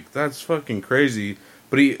like, that's fucking crazy.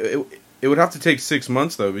 But it would have to take 6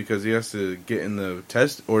 months though, because he has to get in the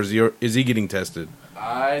test, or is he getting tested?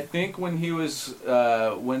 I think when he was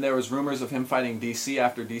when there was rumors of him fighting DC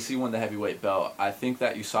after DC won the heavyweight belt, I think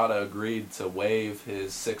that USADA agreed to waive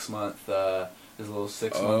his 6 month his little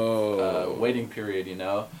 6 month waiting period, you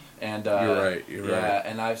know. And You're right. Yeah,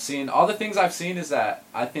 and I've seen all the things I've seen is that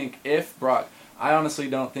I think if Brock, I honestly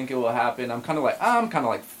don't think it will happen. I'm kind of like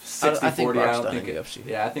 60-40. I think Brock's I don't done think in it. UFC.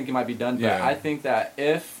 Yeah, I think he might be done. But Yeah. I think that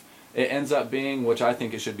if it ends up being, which I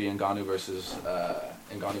think it should be, Ngannou versus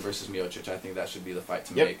Miocic, I think that should be the fight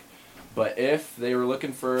to Yep. make. But if they were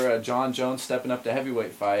looking for a John Jones stepping up to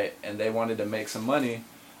heavyweight fight and they wanted to make some money,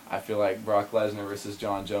 I feel like Brock Lesnar versus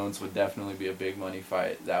John Jones would definitely be a big money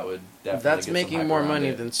fight. That would definitely That's get some making hype more around money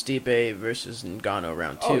it. than Stipe versus Ngannou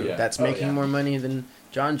round 2. Oh, yeah. That's Oh, making yeah. more money than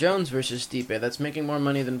John Jones versus Stipe. That's making more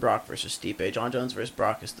money than Brock versus Stipe. John Jones versus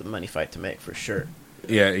Brock is the money fight to make for sure.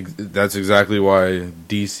 Yeah, that's exactly why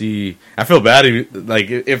DC. I feel bad.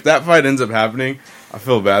 If that fight ends up happening, I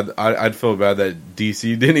feel bad. I'd feel bad that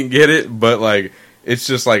DC didn't get it, but like, it's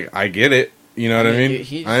just like, I get it. You know what I mean?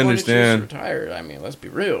 He just I understand. wanted to just retire. I mean, let's be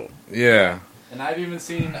real. Yeah. And I've even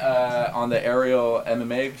seen on the Ariel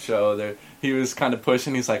MMA show there, he was kind of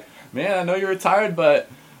pushing. He's like, "Man, I know you're retired, but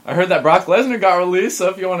I heard that Brock Lesnar got released. So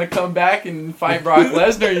if you want to come back and fight Brock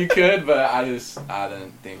Lesnar, you could." But I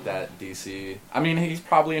didn't think that DC. I mean, he's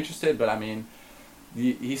probably interested, but I mean,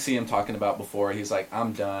 you see him talking about before. He's like,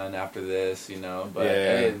 "I'm done after this," you know. But Yeah.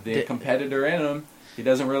 hey, the competitor in him, he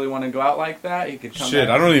doesn't really want to go out like that. He could come. Shit,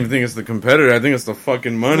 back. I don't even think it's the competitor. I think it's the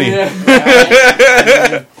fucking money.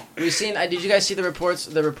 Yeah. We've seen. Did you guys see the reports?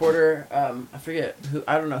 The reporter, I forget who.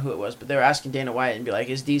 I don't know who it was, but they were asking Dana White and be like,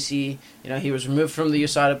 "Is DC? You know, he was removed from the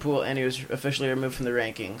USADA pool and he was officially removed from the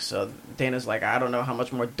rankings." So Dana's like, "I don't know how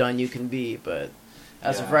much more done you can be, but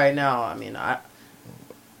as of Yeah. right now, I mean, I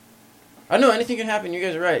know anything can happen. You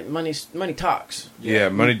guys are right. Money talks. Yeah,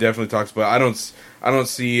 money definitely talks, but I don't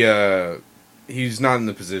see. He's not in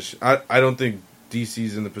the position. I don't think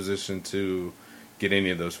DC's in the position to get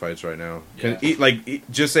any of those fights right now. Yeah.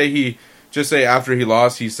 Just say after he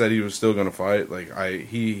lost, he said he was still going to fight. Like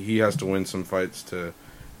he has to win some fights to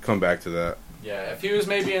come back to that. Yeah, if he was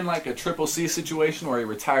maybe in like a Triple C situation where he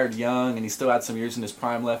retired young and he still had some years in his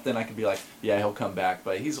prime left, then I could be like, yeah, he'll come back.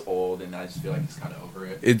 But he's old, and I just feel like he's kind of over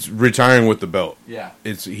it. It's retiring with the belt. Yeah,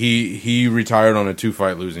 It's he retired on a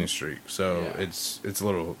 2-fight losing streak, so Yeah.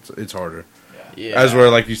 it's harder. yeah. Yeah. As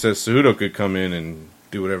where, like you said, Cejudo could come in and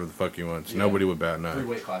do whatever the fuck he wants. Yeah. Nobody would bat an eye. 3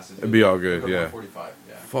 weight classes. It'd be all good, yeah. 45.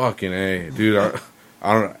 Yeah. Fucking A, dude.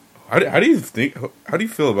 I don't. How do you think? How do you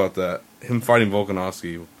feel about that? Him fighting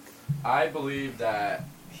Volkanovski. I believe that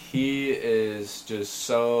he is just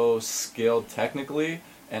so skilled technically,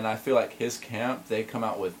 and I feel like his camp, they come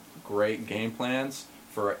out with great game plans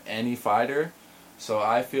for any fighter. So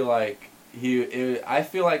I feel like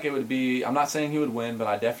it would be. I'm not saying he would win, but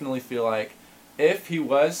I definitely feel like if he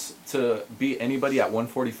was to beat anybody at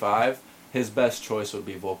 145, his best choice would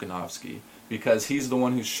be Volkanovski, because he's the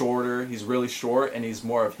one who's shorter. He's really short, and he's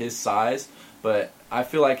more of his size. But I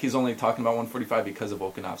feel like he's only talking about 145 because of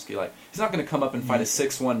Volkanovski. Like, he's not going to come up and fight a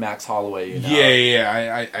 6'1" Max Holloway. You know?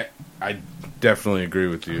 Yeah. I definitely agree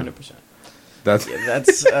with you. 100%. That's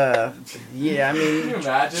That's yeah. I Can mean, you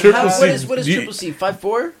imagine? Triple what C- is do you- Triple C?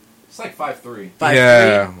 5'4"? It's like 5'3". 5'3"?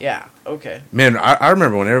 Yeah. Yeah. Okay. man. I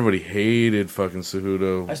remember when everybody hated fucking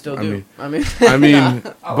Cejudo. I still do. I mean, I like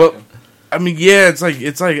but him. I mean, yeah. It's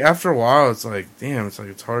like after a while, it's like, damn. It's like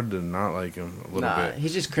it's hard to not like him a little bit.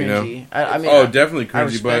 He's just you know? cringy. I mean, Oh, definitely I cringy,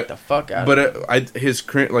 respect but the fuck out but of him. his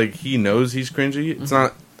like he knows he's cringy. It's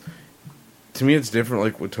not. To me, it's different.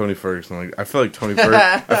 Like with Tony Ferguson, like I feel like Tony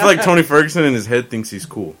Ferguson in his head thinks he's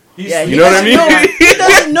cool. Yeah, You know what I mean? He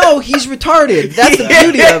doesn't know he's retarded. That's the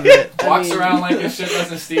beauty of it. I Walks mean, around like his shit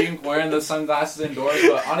doesn't stink, wearing the sunglasses indoors.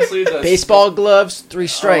 But honestly, the baseball gloves, 3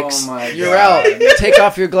 strikes. Oh my You're God. out. Take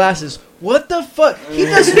off your glasses. What the fuck? He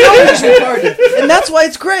doesn't know he's retarded, and that's why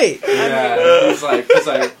it's great. Yeah, he's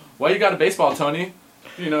like, why you got a baseball, Tony?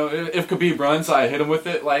 You know, if Khabib runs, I hit him with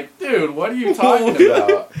it. Like, dude, what are you talking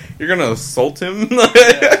about? You're gonna assault him?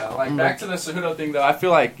 Yeah, like back to the Cejudo thing though. I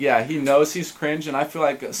feel like he knows he's cringe, and I feel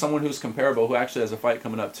like someone who's comparable, who actually has a fight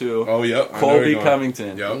coming up too. Oh, yep. Colby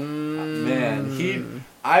Covington. Yep. Man,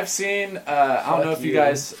 I've seen. I don't know if you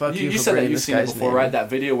guys. Fuck you You for said that bringing you've this seen it guy's before, name. right? That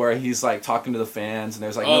video where he's like talking to the fans, and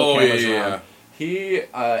there's like Oh, no cameras yeah. around. He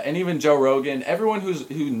and even Joe Rogan, everyone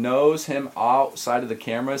who knows him outside of the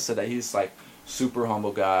camera said that he's like super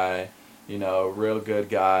humble guy, you know, real good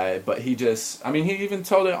guy. But he just, I mean, he even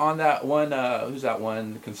told it on that one. Who's that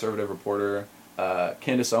one conservative reporter?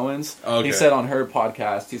 Candace Owens. Okay. He said on her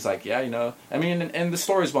podcast, he's like, yeah, I mean, and the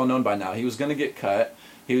story's well known by now. He was going to get cut.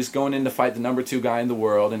 He was going in to fight the number 2 guy in the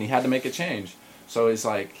world, and he had to make a change. So he's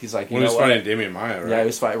like, you when know he was what? fighting Damian Maia, right? Yeah, he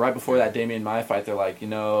was fighting right before that Damian Maia fight. They're like, you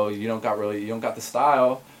don't got the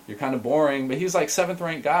style. You're kind of boring. But he's like 7th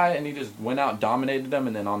ranked guy, and he just went out and dominated them.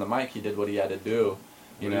 And then on the mic, he did what he had to do.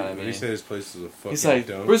 You know what I mean? He said his place was a fucking He's like,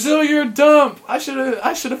 dump. Brazil, you're a dump. I should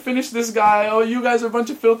have finished this guy. Oh, you guys are a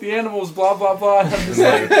bunch of filthy animals. Blah blah blah. I'm just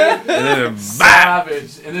like, and then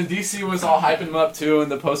savage. And then DC was all hyping him up too in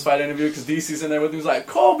the post fight interview because DC's in there with him. He's like,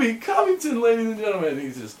 Colby Covington, ladies and gentlemen. And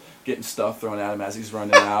he's just getting stuff thrown at him as he's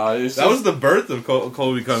running out. that was the birth of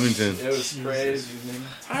Colby Covington. It was crazy.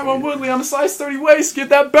 Tyron Woodley on a size 30 waist. Get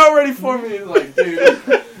that belt ready for me. It's like,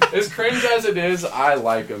 dude, as crazy as it is, I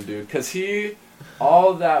like him, dude, because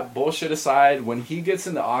all that bullshit aside, when he gets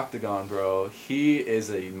in the octagon, bro, he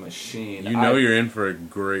is a machine. You're in for a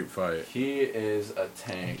great fight. He is a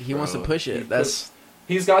tank. He wants to bro. push it.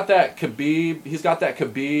 He's got that Khabib. He's got that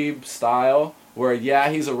Khabib style where, yeah,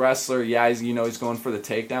 he's a wrestler. Yeah, he's going for the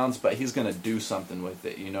takedowns, but he's gonna do something with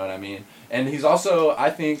it. You know what I mean? And he's also,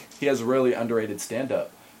 I think, he has a really underrated stand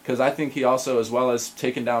up because I think he also, as well as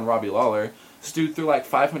taking down Robbie Lawler, this dude threw like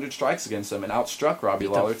 500 strikes against him and outstruck Robbie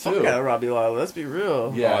Lawler fuck too. Out of Robbie Lawler. Let's be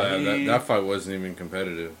real. Yeah, that fight wasn't even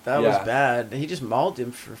competitive. That was bad. He just mauled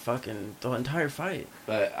him for fucking the entire fight.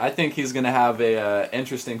 But I think he's gonna have a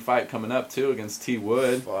interesting fight coming up too against T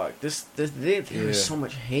Wood. Fuck there's so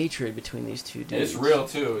much hatred between these two dudes. It's real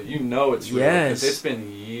too. You know it's real because it's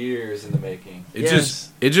been years in the making. It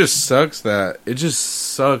just sucks that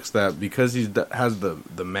because he has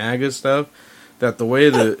the MAGA stuff, that the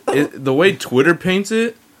way Twitter paints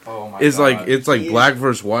it is God. like it's like black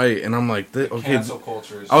versus white, and I'm like, okay. Cancel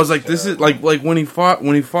culture. I was like, this is like when he fought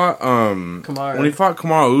Kamaru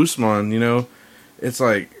Usman, it's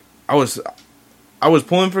like I was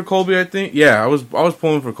pulling for Colby. I think, I was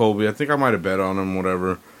pulling for Colby. I think I might have bet on him,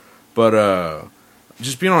 whatever. But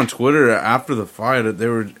just being on Twitter after the fight,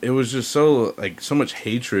 it was just so much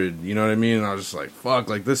hatred. You know what I mean? And I was just like, fuck,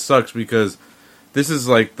 like this sucks because this is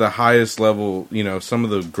like the highest level, some of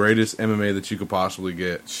the greatest MMA that you could possibly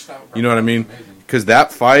get. You know what I mean? Because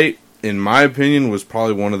that fight, in my opinion, was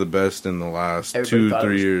probably one of the best in the last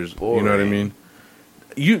 2-3 years. Boring. You know what I mean?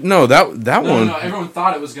 That one. No, everyone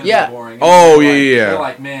thought it was going to be boring. Oh, yeah. They're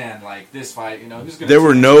like, man, like this fight, who's going to there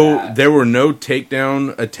were no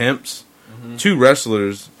takedown attempts. Two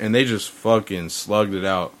wrestlers, and they just fucking slugged it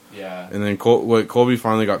out. Yeah. And then Colby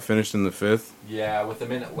finally got finished in the 5th. Yeah, with a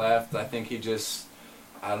minute left, I think he just,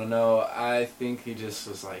 I don't know, I think he just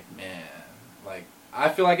was like, man, like, I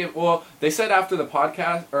feel like they said after the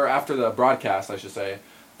podcast, or after the broadcast, I should say,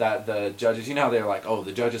 that the judges, how they're like, oh,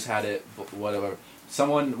 the judges had it, whatever.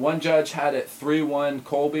 One judge had it 3-1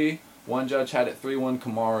 Colby, one judge had it 3-1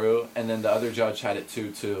 Kamaru, and then the other judge had it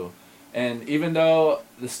 2-2. And even though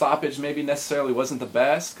the stoppage maybe necessarily wasn't the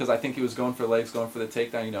best, because I think he was going for legs, going for the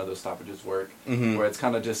takedown, those stoppages work, where it's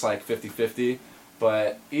kind of just like 50-50.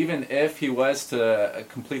 But even if he was to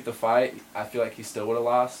complete the fight, I feel like he still would have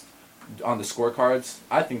lost on the scorecards.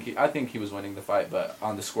 I think he was winning the fight, but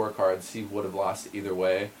on the scorecards, he would have lost either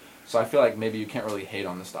way. So I feel like maybe you can't really hate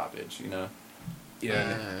on the stoppage,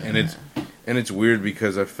 Yeah, and it's weird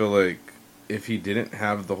because I feel like if he didn't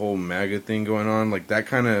have the whole MAGA thing going on, like that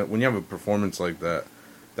kind of, when you have a performance like that,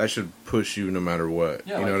 that should push you no matter what.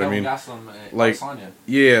 Yeah, you know what I mean? Gastelum,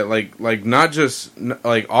 like not just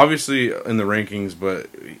like obviously in the rankings, but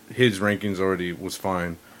his rankings already was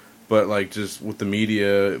fine. But like just with the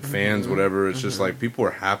media, fans, whatever, it's just like people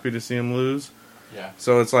are happy to see him lose. Yeah.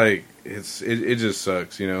 So it's like it just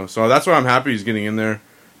sucks, So that's why I'm happy he's getting in there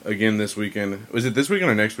again this weekend. Was it this weekend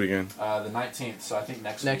or next weekend? The 19th, so I think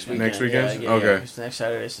next weekend. Next weekend? Yeah, okay. It's next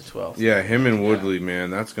Saturday's the 12th. Yeah, him and Woodley, man,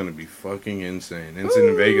 that's going to be fucking insane. And it's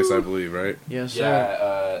in Vegas, I believe, right? Yes, sir.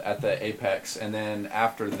 Yeah, at the Apex. And then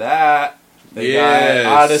after that, they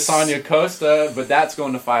got Adesanya Costa, but that's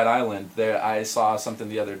going to Fight Island. I saw something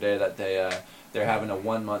the other day that they're having a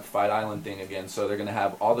 1-month Fight Island thing again. So they're going to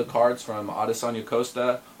have all the cards from Adesanya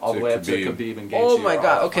Costa all the way up to Khabib and Gaethje. Oh my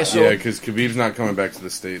God, okay, so... Yeah, because Khabib's not coming back to the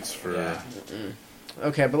States for... Yeah.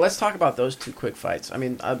 Okay, but let's talk about those two quick fights. I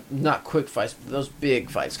mean, not quick fights, but those big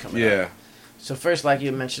fights coming up. So first, like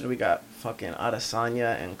you mentioned, we got fucking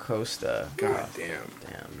Adesanya and Costa. God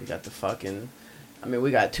damn. We got the fucking... I mean,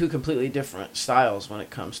 we got two completely different styles when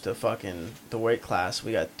it comes to fucking the weight class.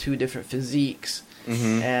 We got two different physiques,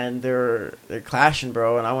 and they're clashing,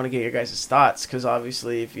 bro. And I want to get your guys' thoughts because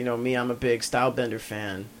obviously, if you know me, I'm a big Stylebender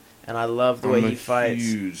fan, and I love the way he fights. I'm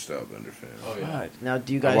a huge Stylebender fan. Oh yeah. Now,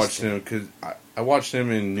 do you guys? I watched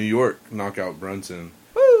him in New York knock out Brunson.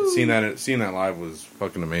 Woo! seeing that live was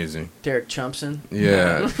fucking amazing. Derek Chumpson.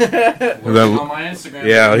 Yeah. Lurking on my Instagram.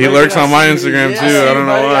 Yeah, he lurks on my Instagram too. I don't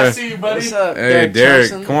know why. I see you, buddy. What's up, Hey, Derek,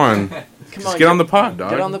 Chumpson? come on. Come Just get on the pod,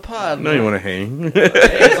 dog. Get on the pod. I know you want to hang.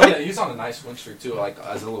 Hey, he's on a nice win streak too. Like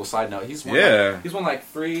as a little side note, he's won like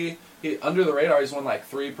 3. Under the radar, he's won like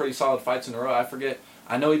 3 pretty solid fights in a row. I forget.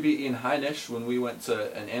 I know he beat Ian Heinisch when we went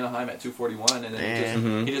to an Anaheim at 241, and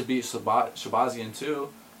then he just beat Shabazian too.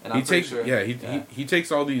 And I'm pretty sure. He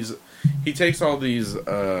takes all these. He takes all these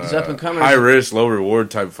up-and-comers. high risk, low reward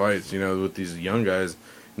type fights. You know, with these young guys,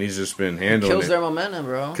 and he's just been handling Kills it. their momentum,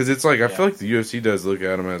 bro. Because it's like I feel like the UFC does look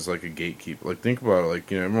at him as like a gatekeeper. Like think about it,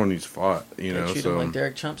 like everyone needs fought. You know, treat him like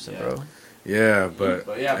Derek Chumpson, bro. Yeah,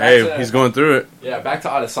 but yeah, hey, he's going through it. Yeah, back to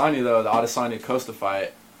Adesanya though. The Adesanya Costa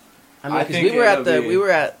fight. I mean, because we were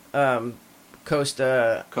at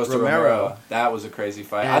Costa Romero. That was a crazy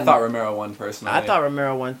fight. I thought Romero won personally. I thought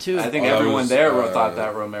Romero won too. I think everyone thought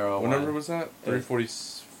that Romero won. Whenever was that? 340.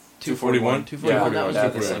 241. 241. Yeah,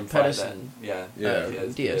 that was the same Pettis fight.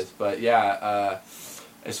 and Diaz. But yeah,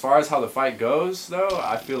 as far as how the fight goes, though,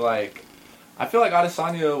 I feel like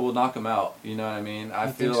Adesanya will knock him out. You know what I mean?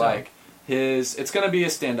 I feel like it's going to be a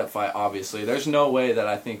stand-up fight. Obviously, there's no way that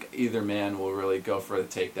I think either man will really go for the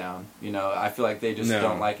takedown. You know, I feel like they just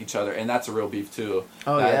don't like each other, and that's a real beef too.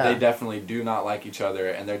 Oh yeah, they definitely do not like each other,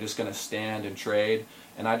 and they're just going to stand and trade.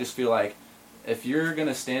 And I just feel like if you're going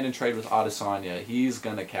to stand and trade with Adesanya, he's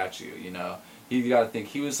going to catch you, you know. You got to think,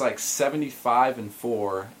 he was like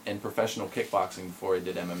 75-4 in professional kickboxing before he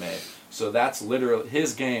did MMA. So that's literally,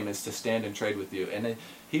 his game is to stand and trade with you. And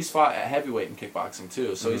he's fought at heavyweight in kickboxing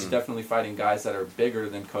too. So he's definitely fighting guys that are bigger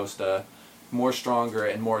than Costa, more stronger,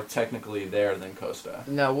 and more technically there than Costa.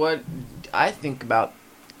 Now, what I think about,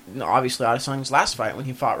 obviously, Adesanya's last fight when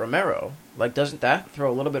he fought Romero, like, doesn't that throw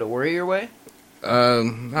a little bit of worry your way?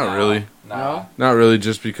 Not really. No. Not really,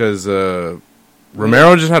 just because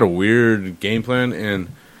Romero just had a weird game plan,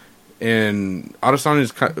 and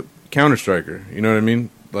Adesanya's counter striker. You know what I mean?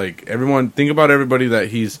 Like think about everybody that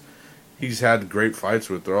he's had great fights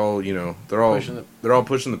with. They're all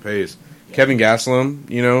pushing the pace. Yeah. Kevin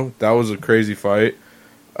Gastelum, that was a crazy fight.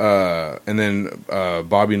 And then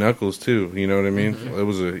Bobby Knuckles too. You know what I mean? Mm-hmm. It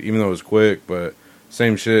was even though it was quick, but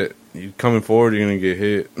same shit. You coming forward, you're gonna get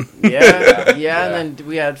hit. Yeah. And then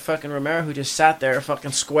we had fucking Romero who just sat there,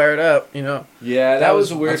 fucking squared up. Yeah, that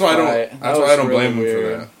was a weird fight. That's why I don't blame him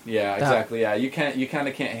for that. Yeah, exactly. Yeah, you kind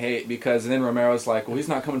of can't hate, because then Romero's like, well, he's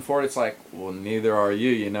not coming forward. It's like, well, neither are you.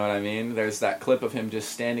 You know what I mean? There's that clip of him just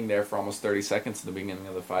standing there for almost 30 seconds at the beginning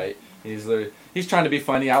of the fight. He's trying to be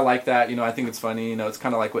funny. I like that. I think it's funny. It's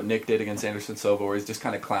kind of like what Nick did against Anderson Silva, where he's just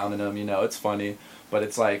kind of clowning him. It's funny, but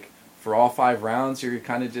it's like, for all 5 rounds, you're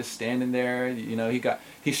kind of just standing there.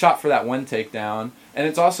 He shot for that one takedown, and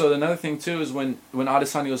it's also another thing too is when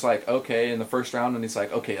Adesanya was like, okay, in the first round, and he's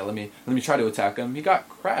like, okay, let me try to attack him. He got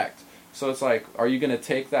cracked. So it's like, are you gonna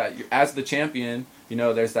take that as the champion?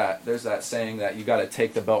 There's that saying that you got to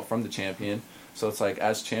take the belt from the champion. So it's like,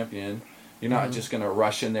 as champion, you're not just going to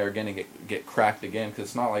rush in there again and get cracked again, because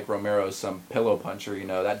it's not like Romero's some pillow puncher.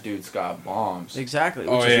 That dude's got bombs. Exactly.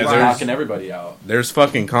 Which is knocking everybody out. There's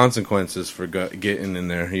fucking consequences for getting in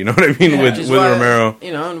there. You know what I mean? With Romero.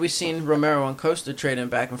 And we've seen Romero and Costa trading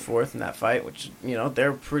back and forth in that fight, which,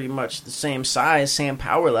 they're pretty much the same size, same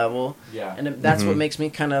power level. Yeah. And that's what makes me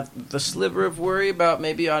kind of the sliver of worry about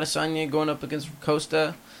maybe Adesanya going up against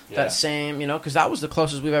Costa. Yeah. That same, because that was the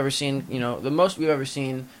closest we've ever seen, the most we've ever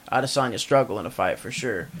seen Adesanya struggle in a fight, for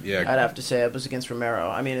sure. Yeah. I'd have to say it was against Romero.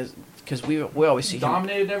 I mean, because we always see him.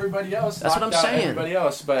 Dominated everybody else. That's what I'm saying. Everybody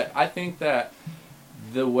else. But I think that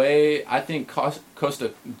I think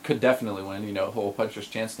Costa could definitely win, whole puncher's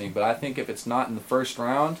chance thing. But I think if it's not in the first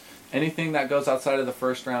round, anything that goes outside of the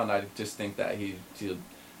first round, I just think that he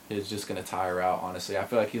is just going to tire out, honestly. I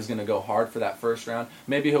feel like he's going to go hard for that first round.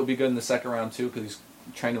 Maybe he'll be good in the second round, too, because he's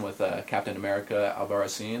training with Captain America,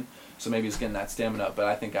 Albarracin, so maybe he's getting that stamina up. But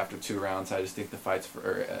I think after 2 rounds, I just think the fight's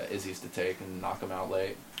for Izzy's to take and knock him out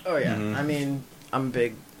late. Oh yeah, I mean, I'm a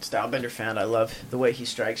big Stylebender fan. I love the way he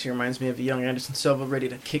strikes. He reminds me of a young Anderson Silva ready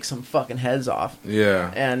to kick some fucking heads off.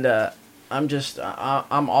 Yeah, and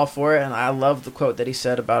I'm all for it, and I love the quote that he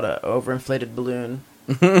said about an overinflated balloon.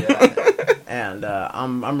 Yeah. And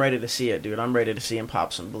I'm ready to see it, dude. I'm ready to see him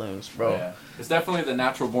pop some balloons, bro. Yeah. It's definitely the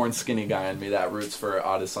natural-born skinny guy in me that roots for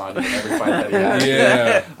Adesanya in every fight that he has.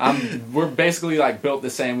 Yeah. We're basically built the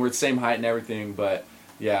same. We're the same height and everything, but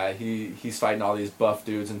yeah, he's fighting all these buff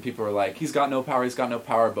dudes, and people are like, he's got no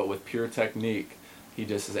power, but with pure technique, he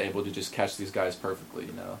just is able to just catch these guys perfectly,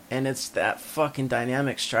 And it's that fucking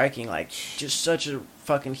dynamic striking, just such a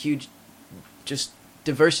fucking huge, just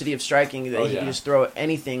diversity of striking that Oh, he yeah. can just throw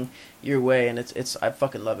anything your way, and it's I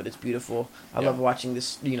fucking love it. It's beautiful. I Yeah. love watching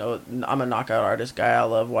this. You know, I'm a knockout artist guy. I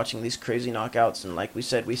love watching these crazy knockouts, and like we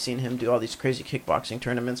said, we've seen him do all these crazy kickboxing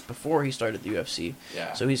tournaments before he started the UFC.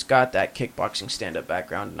 Yeah. So he's got that kickboxing stand-up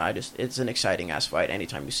background, and it's an exciting ass fight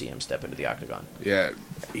anytime you see him step into the octagon. Yeah,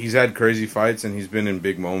 he's had crazy fights and he's been in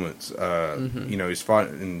big moments. Mm-hmm. You know, he's fought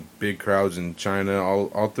in big crowds in China,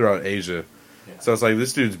 all throughout Asia. Yeah. So it's like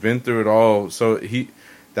this dude's been through it all. So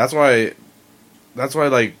that's why,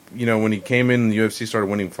 like, you know, when he came in the UFC, started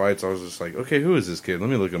winning fights, I was just like, okay, who is this kid? Let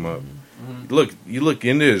me look him up. Mhm. You look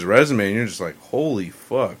into his resume and you're just like, holy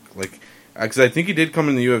fuck! Like, because I think he did come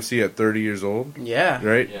in the UFC at 30 years old, Yeah.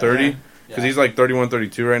 right? Yeah. 30, because Yeah. he's like 31,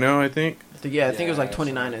 32 right now, I think. I think it was like Yeah,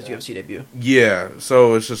 29 something as like UFC debut. Yeah,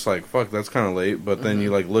 so it's just like, fuck, that's kind of late. But then Mhm. you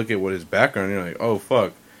like look at what his background, and you're like, oh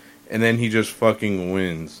fuck, and then he just fucking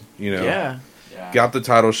wins. You know, Yeah. Yeah. got the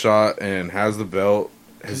title shot and has the belt,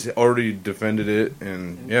 has already defended it,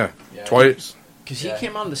 and yeah, Yeah. twice. Because Yeah. he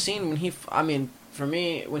came on the scene when for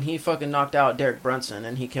me, when he fucking knocked out Derek Brunson,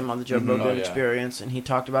 and he came on the Joe Mhm. Rogan Oh, yeah. Experience, and he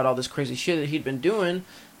talked about all this crazy shit that he'd been doing,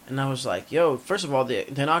 and I was like, yo, first of all, the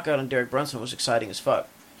knockout on Derek Brunson was exciting as fuck.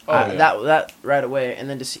 Oh, yeah. That right away, and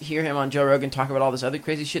then to hear him on Joe Rogan talk about all this other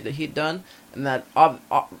crazy shit that he'd done, and that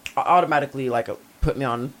automatically like put me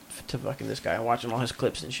on to fucking this guy and watching all his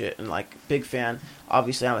clips and shit, and like big fan.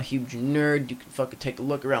 Obviously, I'm a huge nerd. You can fucking take a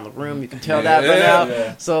look around the room. You can tell that by now.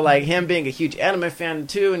 Yeah. So like him being a huge anime fan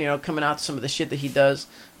too, and you know coming out to some of the shit that he does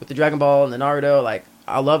with the Dragon Ball and the Naruto, like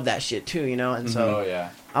I love that shit too, you know. And so Oh yeah.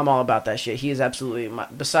 I'm all about that shit. He is absolutely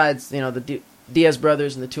besides you know the Diaz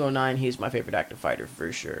brothers and the 209. He's my favorite active fighter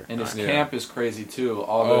for sure. And his Yeah. camp is crazy too.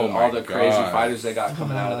 All Oh my the crazy God. fighters they got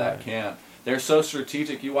coming out of that camp. They're so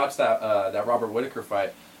strategic. You watch that Robert Whitaker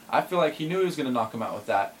fight. I feel like he knew he was going to knock him out with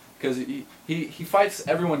that because he fights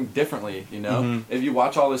everyone differently. You know, Mhm. if you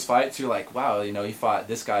watch all his fights, you're like, wow, you know, he fought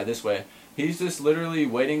this guy this way. He's just literally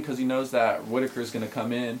waiting because he knows that Whitaker's going to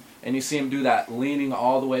come in, and you see him do that leaning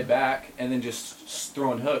all the way back and then just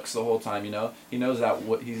throwing hooks the whole time. You know, he knows that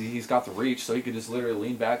he's got the reach, so he could just literally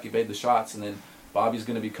lean back, evade the shots, and then Bobby's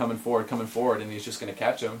going to be coming forward, and he's just going to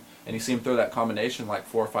catch him. And you see him throw that combination like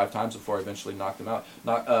 4 or 5 times before he eventually knocked him out.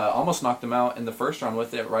 Almost knocked him out in the first round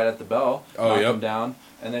with it right at the bell. Oh, knocked yep. him down.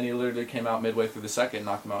 And then he literally came out midway through the second and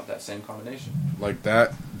knocked him out with that same combination. Like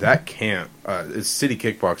that camp, it's City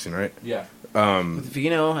Kickboxing, right? Yeah. With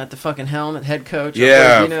Vino at the fucking helm, at head coach.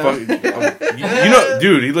 Yeah, Vino. you know,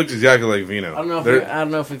 dude, he looks exactly like Vino. I don't know if They're- I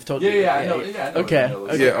don't know if we've told Yeah, you. yeah, I know. Yeah, I know Okay. what you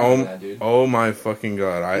know. Okay. Yeah, That dude. oh my fucking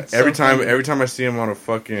god! It's Every so funny. time I see him on a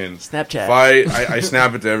fucking Snapchat. fight, I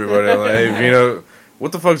snap it to everybody. I'm like, hey Vino,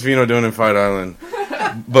 what the fuck's Vino doing in Fight Island?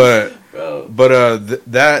 But Bro.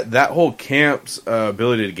 that whole camp's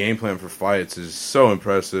ability to game plan for fights is so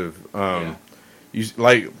impressive. Yeah. You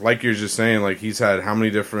like you're just saying, like he's had how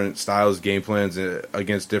many different styles, game plans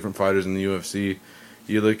against different fighters in the UFC.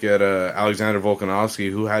 You look at Alexander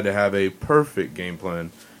Volkanovski, who had to have a perfect game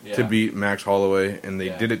plan to Yeah. beat Max Holloway, and they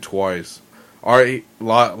Yeah. did it twice. All right,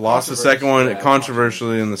 lost the second one Yeah,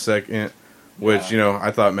 controversially in the second, which Yeah. you know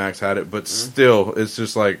I thought Max had it, but still, it's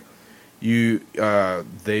just like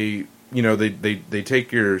they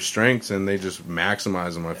take your strengths and they just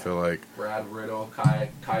maximize them. I feel like. Brad Riddle, Kai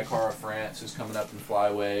Kara France, who's coming up in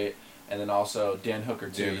flyweight, and then also Dan Hooker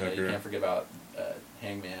too. Dan You know, Hooker. you can't forget about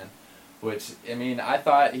Hangman. Which I mean, I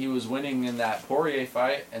thought he was winning in that Poirier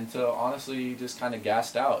fight until honestly he just kind of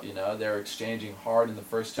gassed out. You know, they were exchanging hard in the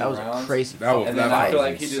first 2 That was rounds. a crazy. That was- And that then I fight feel was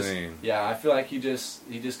like he insane. I feel like he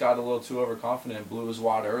just got a little too overconfident, blew his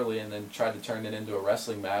wad early, and then tried to turn it into a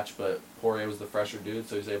wrestling match. But Poirier was the fresher dude,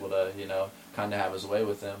 so he was able to, you know, kind of have his way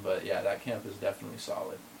with him. But yeah, that camp is definitely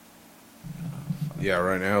solid. Yeah,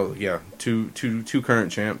 right now, two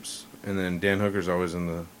current champs, and then Dan Hooker's always in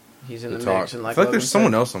the He's in the talk. mix, and I like feel like Logan there's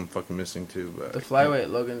someone said, else I'm fucking missing too. But The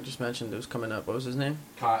flyweight Logan just mentioned that was coming up. What was his name?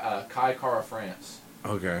 Kai Kara France.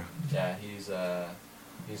 Okay. Yeah, he's a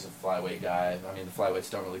flyweight guy. I mean, the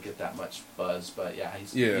flyweights don't really get that much buzz, but yeah,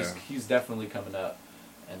 he's definitely coming up.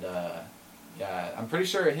 And yeah, I'm pretty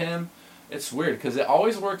sure him. It's weird because it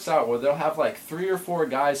always works out where they'll have like 3 or 4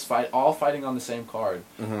 guys all fighting on the same card.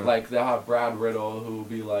 Mhm. Like they'll have Brad Riddle who will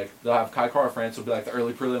be like they'll have Kai Kara France who'll be like the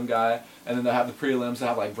early prelim guy, and then they'll have the prelims that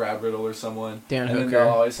have like Brad Riddle or someone. Dan and then Hooker. they'll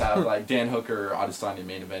always have like Dan Hooker or Adesanya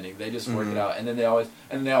main eventing. They just work Mhm. it out, and then they always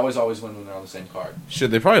win when they're on the same card.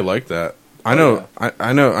 Shit, they probably like that. I Oh, know.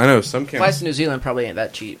 I know. Some Flights camps. to New Zealand probably ain't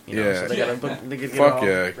that cheap. You know, Yeah. so they gotta book. They get Fuck all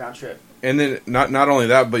yeah. round trip. And then not only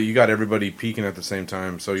that, but you got everybody peaking at the same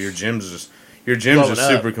time. So your gym's just Blowing up.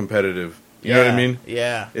 super competitive. You know what I mean?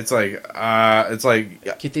 Yeah. It's like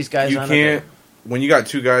Get these guys you on can't when you got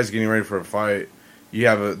 2 guys getting ready for a fight. you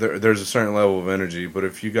have there's a certain level of energy. But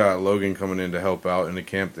if you got Logan coming in to help out in the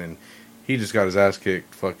camp, then he just got his ass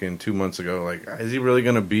kicked fucking 2 months ago. Like, is he really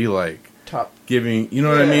gonna be like top giving? You know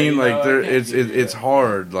what I mean? You like, know, there, I can't give you it's that.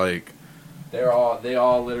 hard. Like, they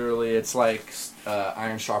all literally, it's like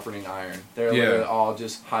iron sharpening iron. They're Yeah. literally all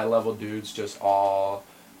just high level dudes, just all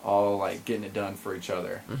like getting it done for each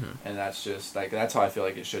other. And that's just like, that's how I feel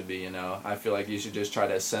like it should be, you know. I feel like you should just try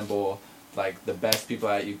to assemble like the best people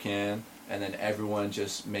that you can, and then everyone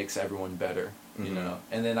just makes everyone better, you know.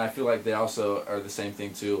 And then I feel like they also are the same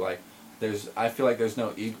thing too. Like, I feel like there's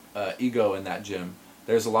no ego in that gym.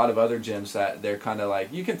 There's a lot of other gyms that they're kind of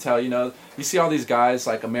like, you can tell, you know, you see all these guys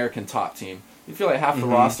like American Top Team. You feel like half the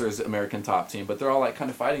roster is American Top Team, but they're all like kind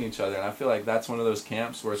of fighting each other. And I feel like that's one of those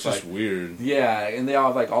camps where it's just like weird. yeah, and they all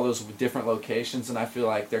have like all those different locations, and I feel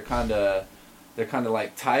like they're kind of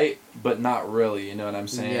like tight, but not really. You know what I'm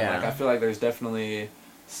saying? Yeah. Like, I feel like there's definitely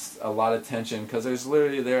a lot of tension because there's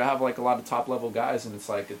literally they have like a lot of top level guys, and it's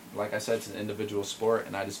like I said, it's an individual sport,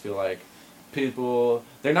 and I just feel like people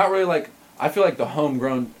they're not really like. I feel like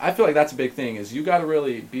I feel like that's a big thing is you got to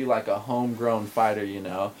really be like a homegrown fighter, you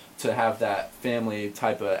know, to have that family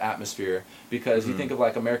type of atmosphere. Because you think of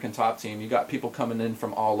like American Top Team, you got people coming in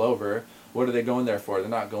from all over. What are they going there for? They're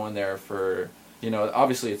not going there for, you know,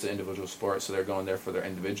 obviously it's an individual sport, so they're going there for their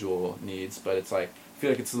individual needs. But it's like, I feel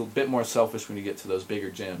like it's a little bit more selfish when you get to those bigger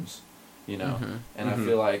gyms, you know. And I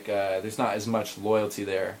feel like there's not as much loyalty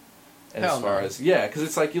there. As far as because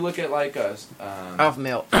it's like you look at like alpha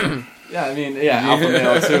male. yeah, I mean, alpha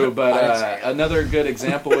male too. But another good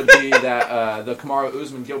example would be that the Kamaru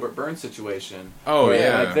Usman Gilbert Burns situation. Oh, where,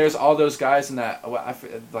 yeah. like there's all those guys in that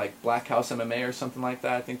like Black House MMA or something like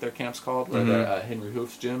that. I think their camp's called, or the Henry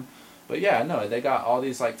Hoof's gym. But yeah, no, they got all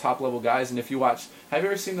these like top level guys. And if you watch, have you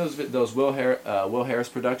ever seen those Will Harris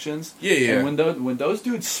productions? Yeah, yeah. And when those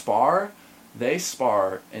dudes spar. They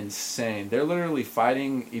spar insane. They're literally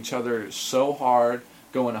fighting each other so hard,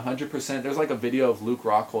 going 100%. There's like a video of Luke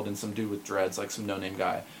Rockhold and some dude with dreads, like some no-name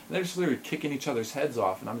guy. And they're just literally kicking each other's heads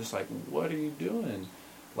off. And I'm just like, what are you doing?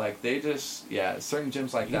 Like, they just, certain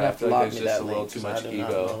gyms like that, I feel like there's just a little too much I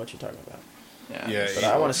ego. know what you're talking about. Yeah, But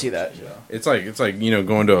I want to see that. It's like you know,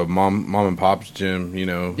 going to a mom and pop's gym, you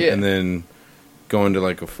know, Yeah. and then going to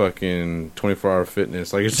like a fucking 24-hour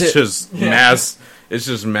fitness. Like, it's just mass. It's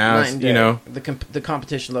just mass, Night and you day. know. The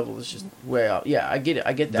competition level is just way out. Yeah, I get it.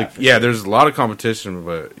 I get that. There's a lot of competition,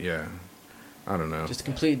 but I don't know. Just a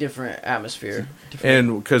completely different atmosphere.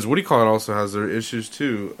 And because What Do You Call It also has their issues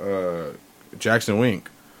too. Jackson Wink.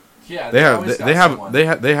 Yeah, They always got someone. they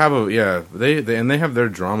have their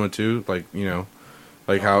drama too. Like, you know,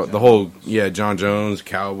 like how the whole John Jones,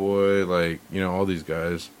 Cowboy, like, you know, all these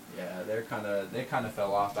guys. Yeah, they kind of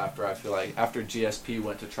fell off after after GSP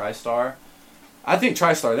went to TriStar. I think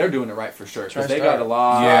TriStar they're doing it right for sure because they TriStar. got a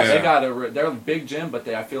lot. Yeah. They're a big gym, but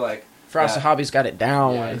I feel like Frost the Hobby's got it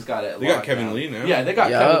down. yeah, he's got it. They got locked Kevin down. Lee now. Yeah, they got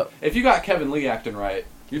Yup. Kevin. If you got Kevin Lee acting right,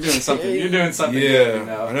 you're doing something. You're doing something. Yeah, good, you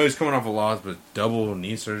know? I know he's coming off a loss, but double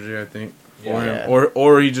knee surgery, I think, for Yeah. him,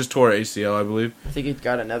 or he just tore ACL, I believe. I think he's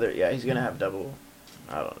got another. Yeah, he's gonna have double.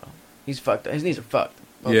 I don't know. He's fucked. His knees are fucked.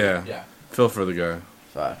 Both. Yeah. Feel for the guy.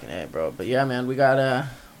 Fucking A, bro. But yeah, man, we got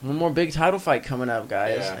one more big title fight coming up,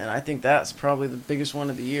 guys, Yeah. and I think that's probably the biggest one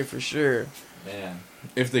of the year for sure. Man.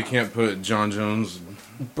 If they can't put John Jones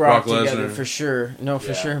Brock Brock together Lesnar. for sure. No, for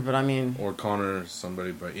Yeah. sure. But I mean, or Connor or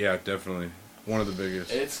somebody, but yeah, definitely one of the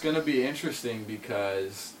biggest. It's gonna be interesting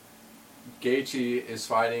because Gaethje is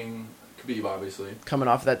fighting Khabib, obviously. coming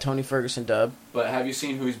off of that Tony Ferguson dub. But have you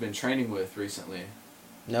seen who he's been training with recently?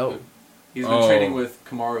 No. He's been training with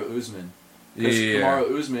Kamaru Usman. Because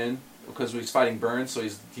Kamaru Usman, because he's fighting Burns, so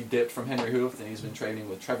he dipped from Henry Hoof, and he's been training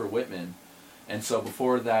with Trevor Whitman. And so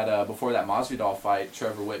before that Masvidal fight,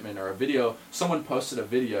 Trevor Whitman, someone posted a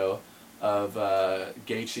video of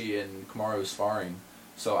Gaethje and Kamaru sparring.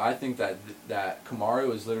 So I think that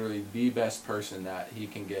Kamaru is literally the best person that he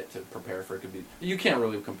can get to prepare for Khabib. You can't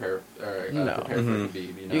really prepare for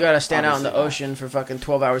Khabib. You know? You gotta stand out in the Obviously not. ocean for fucking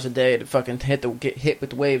 12 hours a day to fucking get hit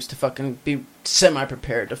with the waves to fucking be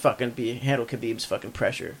semi-prepared to fucking handle Khabib's fucking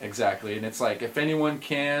pressure. Exactly, and it's like if anyone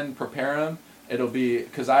can prepare him, it'll be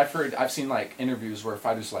because I've seen like interviews where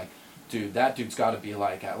fighters are like, dude, that dude's got to be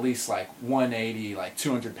like at least like 180, like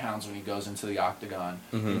 200 pounds when he goes into the octagon,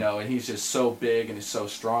 you know, and he's just so big and he's so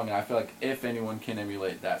strong, and I feel like if anyone can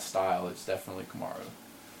emulate that style, it's definitely Kamaru.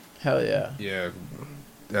 Hell yeah. Yeah,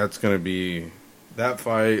 that's gonna be that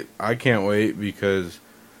fight. I can't wait because,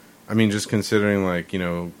 I mean, just considering like, you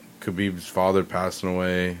know, Khabib's father passing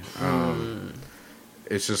away,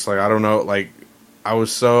 it's just like I don't know. Like I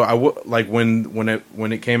was like when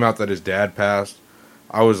it came out that his dad passed,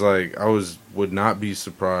 would not be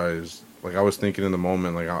surprised. Like, I was thinking in the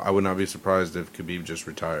moment, like, I would not be surprised if Khabib just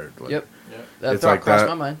retired. Like, Yep. Yep. That It's thought like crossed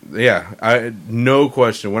that. my mind. yeah, no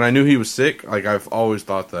question. When I knew he was sick, like, I've always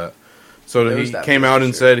thought that. So There he was that came for out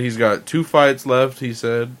and sure. said he's got 2 fights left, he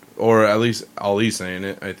said. Or at least Ali's saying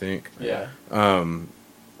it, I think. Yeah.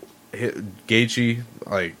 Gaethje,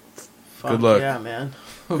 like, Fuck Good luck. Yeah, man.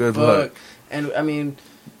 Good Fuck. luck. And I mean,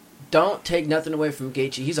 don't take nothing away from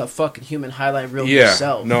Gaethje. He's a fucking human highlight reel yeah.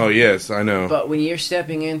 himself. No, yes, I know. But when you're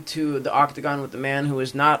stepping into the octagon with a man who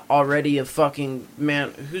is not already a fucking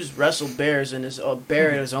man who's wrestled bears and is a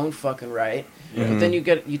bear in his own fucking right, Yeah. but then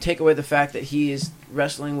you take away the fact that he is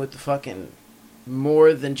wrestling with the fucking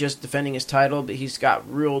more than just defending his title, but he's got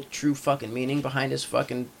real, true fucking meaning behind his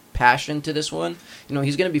fucking passion to this one. You know,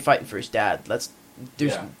 he's gonna be fighting for his dad. There's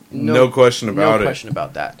Yeah. No question about no it. question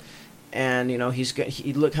about that. And you know,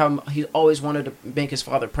 look how he always wanted to make his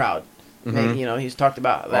father proud. Mhm. You know, he's talked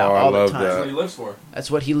about that Oh, I all the love time. that. That's what he lives for.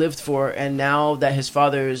 That's what he lived for. And now that his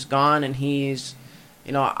father is gone, and he's,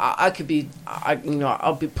 you know, I'll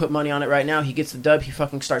put money on it right now. He gets the dub, he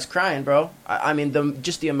fucking starts crying, bro. I mean,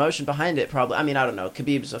 just the emotion behind it, probably. I mean, I don't know.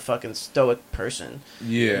 Khabib's a fucking stoic person,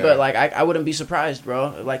 Yeah. but like, I wouldn't be surprised,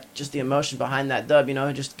 bro. Like, just the emotion behind that dub, you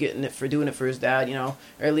know, just doing it for his dad, you know,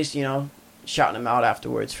 or at least, you know, shouting him out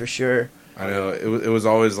afterwards for sure. I know it was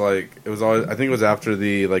always I think it was after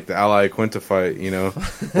the Ally Quinta fight, you know,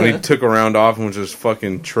 when he took a round off and was just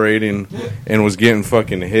fucking trading and was getting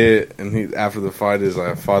fucking hit, and he after the fight is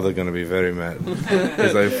like, father gonna be very mad.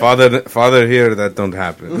 He's like, father here, that don't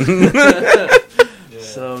happen.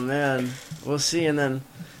 So man, we'll see. And then,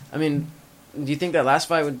 I mean, do you think that last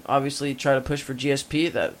fight would obviously try to push for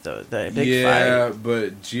GSP, that big fight?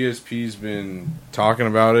 But GSP's been talking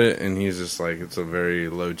about it, and he's just like, it's a very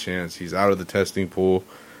low chance. He's out of the testing pool.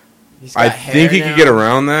 He's got I hair think he now. could get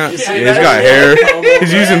around that. You Yeah, see he's that? got hair. Oh,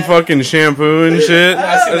 He's man. using fucking shampoo and shit.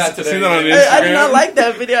 I seen that today. Seen that on Yeah. Instagram. I did not like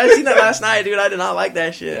that video. I seen that last night, dude. I did not like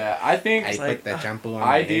that shit. Yeah, I think I like that shampoo on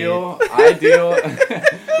ideal for What the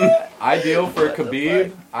Khabib,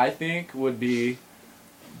 fuck? I think would be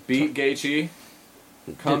beat Gaethje,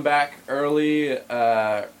 come back early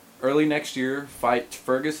next year, fight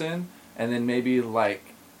Ferguson, and then maybe like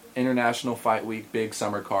international fight week, big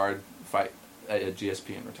summer card, fight at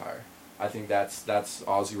GSP and retire. I think that's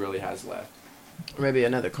all he really has left. Maybe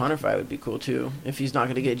another Conor fight would be cool too. If he's not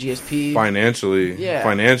going to get GSP,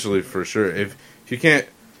 Financially for sure. If you can't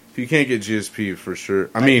get GSP for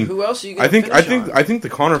sure. I mean, who else are you I going to think I think the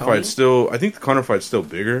Conor Tony? fight's still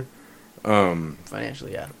bigger.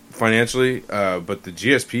 Financially, yeah. Financially, but the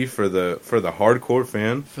GSP for the hardcore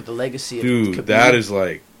fan, For the legacy of dude, Khabib. that is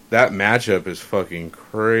like that matchup is fucking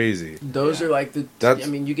crazy. Those Yeah. are like the. That's- I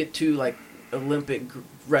mean, you get two like Olympic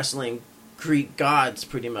wrestling Greek gods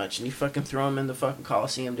pretty much, and you fucking throw them in the fucking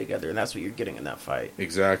Coliseum together, and that's what you're getting in that fight.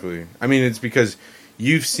 Exactly. I mean, it's because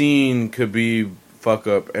you've seen Khabib fuck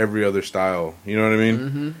up every other style. You know what I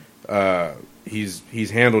mean? Mm-hmm.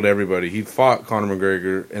 He's handled everybody. He fought Conor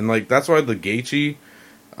McGregor, and like that's why the Gaethje.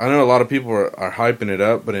 I know a lot of people are hyping it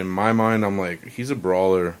up, but in my mind, I'm like, he's a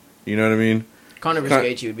brawler. You know what I mean? Conor versus Con-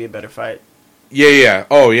 Gaethje would be a better fight. Yeah.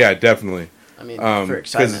 Oh yeah, definitely. I mean, For for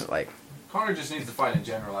excitement, like Conor just needs to fight in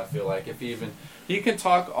general. I feel like if he can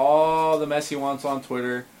talk all the mess he wants on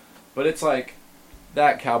Twitter, but it's like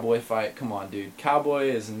that Cowboy fight. Come on, dude. Cowboy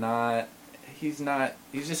is not. He's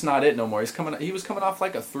just not it no more. He was coming off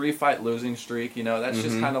like a 3-fight losing streak. You know, that's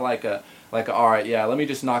just kind of like a all right, yeah. Let me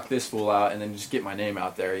just knock this fool out and then just get my name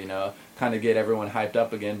out there. You know, kind of get everyone hyped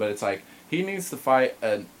up again. But it's like he needs to fight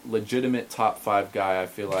a legitimate top 5 guy. I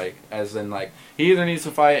feel like, as in like he either needs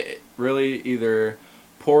to fight either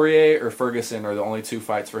Poirier or Ferguson are the only 2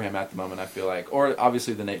 fights for him at the moment, I feel like. Or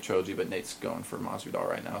obviously the Nate trilogy, but Nate's going for Masvidal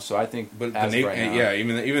right now. So I think But as of right now,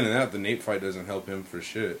 even in that, the Nate fight doesn't help him for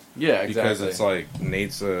shit. yeah, exactly. Because it's like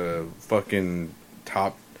Nate's a fucking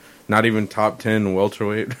not even top 10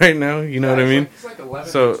 welterweight right now. You know what I mean? It's like 11th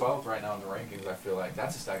So- or 12th right now in the rankings, I feel like.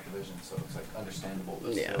 That's a stacked division, so it's like understandable.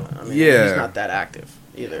 But yeah. still. I mean, Yeah. he's not that active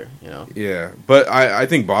either. You know. Yeah, but I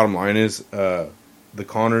think bottom line is the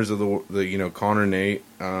Connors of the Connor, Nate,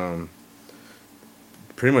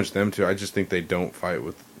 pretty much them two. I just think they don't fight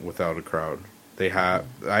without a crowd. They have.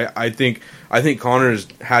 I think Connor's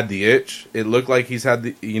had the itch. It looked like he's had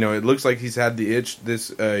the. It looks like he's had the itch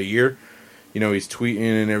this year. He's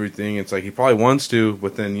tweeting and everything. It's like he probably wants to,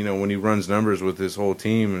 but then when he runs numbers with his whole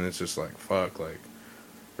team, and it's just like fuck, like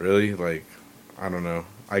really, like I don't know.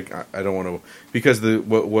 I don't want to, because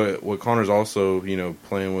what Connor's also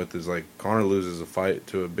playing with is like Connor loses a fight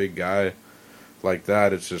to a big guy, like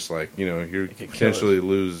that, it's just like, you know, you're It could potentially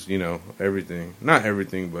lose, you know, everything. Not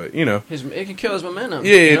everything, but, you know. It can kill his momentum.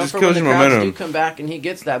 Yeah, it you know, just for kills when your the crowds momentum. do come back and he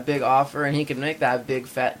gets that big offer and he can make that big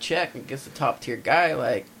fat check and gets the top tier guy.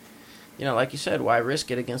 Like, you know, like you said, why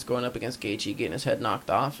risk it against going up against Gaethje, getting his head knocked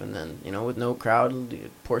off, and then, you know, with no crowd, a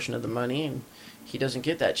portion of the money, and he doesn't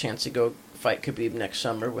get that chance to go fight Khabib next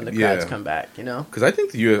summer when the crowds Yeah. come back. You know, Because I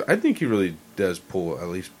think he really does pull at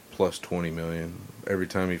least plus 20 million every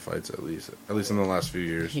time he fights, at least in the last few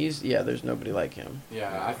years. there's nobody like him.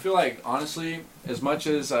 Yeah, I feel like honestly, as much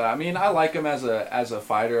as I mean, I like him as a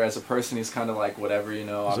fighter, as a person, he's kind of like whatever, you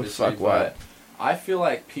know. He's a Obviously, fuckwad. but I feel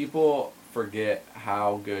like people forget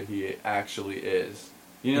how good he actually is.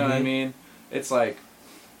 You know what I Mhm. mean? It's like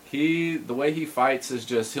the way he fights is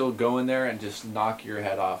just he'll go in there and just knock your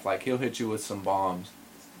head off. Like he'll hit you with some bombs.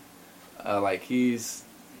 Like he's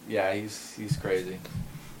crazy.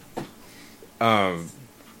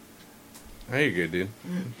 Hey, you're good, dude.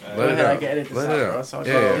 Go ahead, I can edit this Let out, it bro. out. So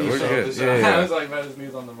Yeah, I'll- we're so- good. so- Yeah. I was like, man,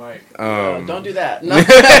 sneeze on the mic. Don't do that. No.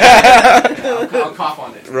 I'll cough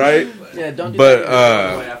on it. Right? Yeah, don't do But,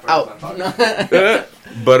 that. Out. No.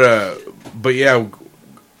 but yeah,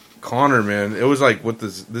 Conor, man, it was like with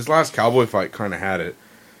this last Cowboy fight kind of had it.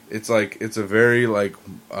 It's like it's a very like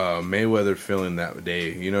Mayweather feeling that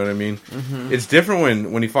day. You know what I mean? Mm-hmm. It's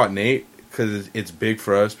different when he fought Nate because it's big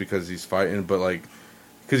for us because he's fighting, but like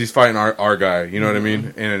because he's fighting our guy. You know what I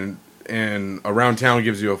mean? And around town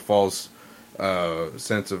gives you a false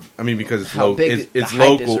sense of. I mean, because it's How local. big It's the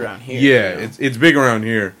hype is local. around here, Yeah, you know? it's big around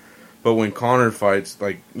here. But when Conor fights,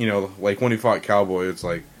 like, you know, like when he fought Cowboy, it's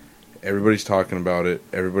like everybody's talking about it.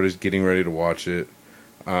 Everybody's getting ready to watch it.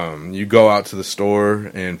 You go out to the store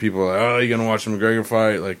and people are like, oh, you're going to watch the McGregor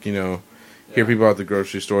fight? Like, you know, hear people at the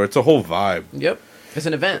grocery store. It's a whole vibe. Yep. It's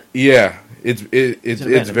an event. Yeah. It's an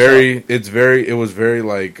event it was very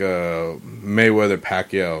like Mayweather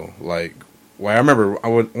Pacquiao. Like, well, I remember I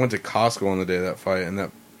went to Costco on the day of that fight and that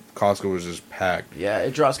Costco was just packed. Yeah,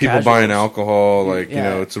 it draws People casuals. buying alcohol, like, you Yeah.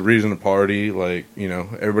 know, it's a reason to party, like, you know,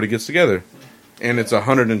 everybody gets together. And it's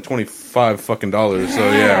 $125 fucking dollars, so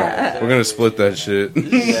yeah, we're gonna split that shit. Yeah,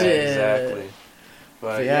 Shit. exactly.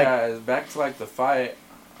 But So, yeah. yeah, back to like the fight.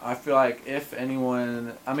 I feel like if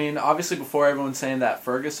anyone, I mean, obviously before everyone's saying that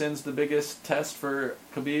Ferguson's the biggest test for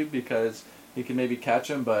Khabib because he can maybe catch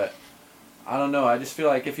him, but I don't know. I just feel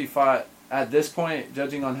like if he fought at this point,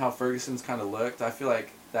 judging on how Ferguson's kind of looked, I feel like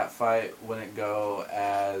that fight wouldn't go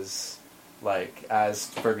as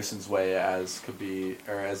Ferguson's way as Khabib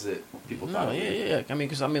or as it people thought. No, it would. yeah. I mean,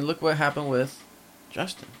 because look what happened with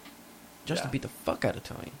Justin. Justin Yeah. beat the fuck out of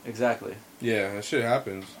Tony. Exactly. Yeah, that shit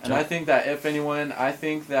happens. And I think that if anyone,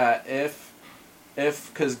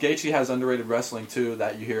 because Gaethje has underrated wrestling too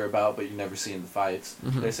that you hear about but you never see in the fights.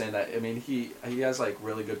 Mhm. They're saying that. I mean, he has like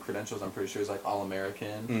really good credentials. I'm pretty sure he's like All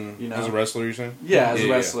American. You know, As a wrestler, you're saying? yeah, as a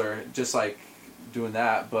Yeah. wrestler, just like doing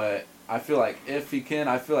that. But I feel like if he can,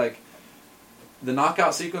 I feel like the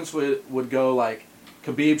knockout sequence would go like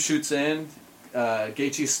Khabib shoots in,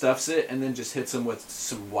 Gaethje stuffs it, and then just hits him with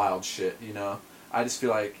some wild shit. You know, I just feel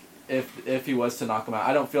like if he was to knock him out,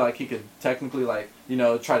 I don't feel like he could technically like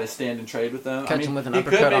try to stand and trade with them. Catch him with an he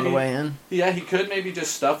could uppercut on the maybe- way in. Yeah, he could maybe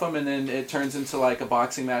just stuff him, and then it turns into like a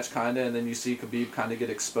boxing match kind of, and then you see Khabib kind of get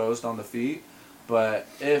exposed on the feet. But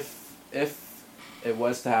if it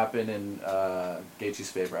was to happen in Gaethje's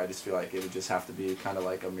favor, I just feel like it would just have to be kind of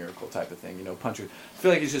like a miracle type of thing. Puncher. I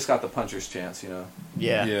feel like he's just got the puncher's chance. Yeah.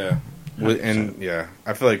 Yeah. And yeah,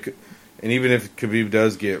 I feel like, and even if Khabib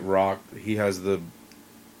does get rocked, he has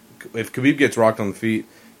if Khabib gets rocked on the feet,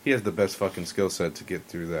 he has the best fucking skill set to get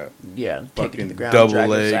through that. Yeah. Take it to Fucking the ground, double drag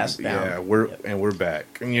his ass legs. down. Yeah, we're back.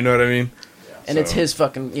 And you know what I mean? And it's So- his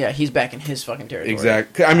fucking he's back in his fucking territory.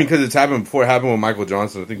 Exactly. I mean, because it's happened before. It happened with Michael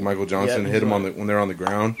Johnson. I think Michael Johnson Yeah, hit him when they're on the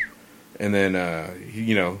ground, and then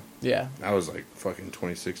Yeah. that was like fucking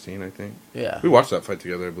 2016, I think. Yeah. We watched that fight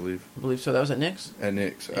together, I believe, I believe so. That was at Nick's. at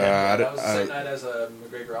Nick's. Yeah, that was the same night as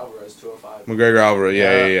McGregor Alvarez 205. McGregor Alvarez.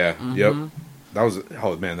 Yeah. Mhm. Yep. That was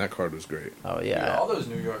that card was great. Oh Dude, yeah. all those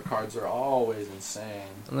New York cards are always insane.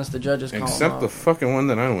 Unless the judges call Except him the off. fucking one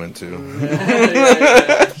that I went to.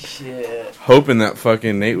 Shit. Hoping that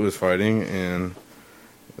fucking Nate was fighting, and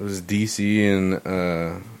it was DC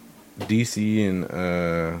and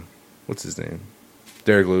what's his name?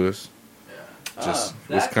 Derek Lewis. Just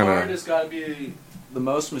was that kinda- card has got to be the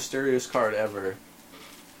most mysterious card ever,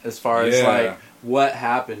 as far as Yeah. like what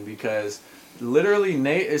happened, because literally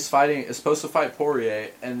Nate is supposed to fight Poirier,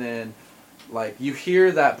 and then like you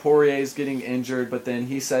hear that Poirier is getting injured, but then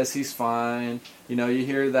he says he's fine. You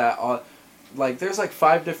hear that like there's like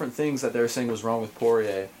 5 different things that they're saying was wrong with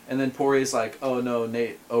Poirier, and then Poirier's like, oh no,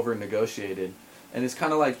 Nate over negotiated. And it's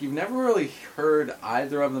kind of like you've never really heard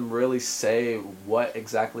either of them really say what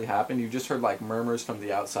exactly happened. You've just heard like murmurs from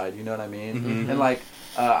the outside. You know what I mean? Mm-hmm. And like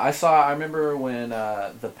I remember when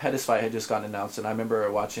the Pettis fight had just gotten announced, and I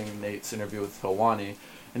remember watching Nate's interview with Helwani,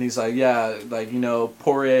 and he's like, yeah, like, you know,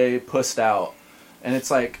 Poirier pussed out. And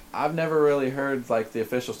it's like, I've never really heard like the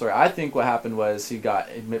official story. I think what happened was he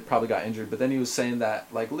probably got injured, but then he was saying that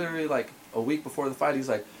like literally like a week before the fight, he's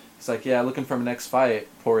like, yeah, looking for my next fight,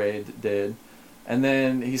 Poirier did. And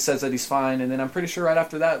then he says that he's fine, and then I'm pretty sure right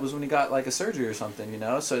after that was when he got like a surgery or something, you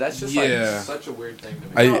know. So that's just like such a weird thing to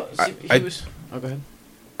me. Go ahead.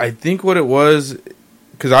 I think what it was,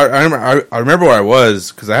 because I remember where I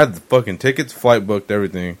was, because I had the fucking tickets, flight booked,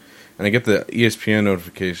 everything, and I get the ESPN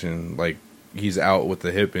notification like he's out with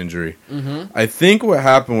the hip injury. Mm-hmm. I think what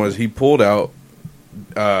happened was he pulled out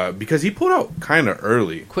because he pulled out kind of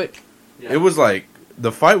early. Quick. Yeah. It was like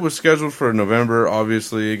the fight was scheduled for November.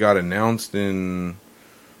 Obviously, it got announced in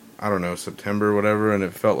I don't know, September or whatever, and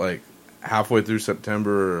it felt like halfway through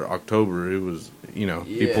September or October, it was, you know,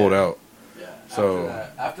 he pulled out. Yeah. So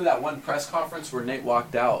after that one press conference where Nate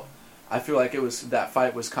walked out, I feel like that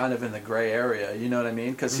fight was kind of in the gray area. You know what I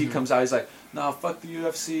mean? Because he comes out, he's like, "No, fuck the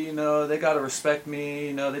UFC. You know, they gotta respect me.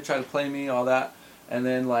 You know, they try to play me, all that." And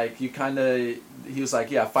then like he was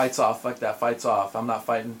like, "Yeah, fight's off. Fuck that, fight's off. I'm not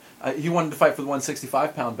fighting." He wanted to fight for the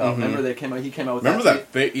 165-pound belt. Mm-hmm. Remember he came out with remember that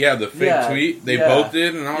fake tweet they both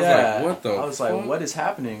did, and I was like, "What the?" I was like, "What is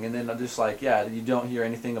happening?" And then I'm just like, "Yeah, you don't hear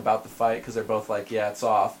anything about the fight because they're both like, yeah, it's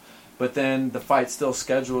off." But then the fight's still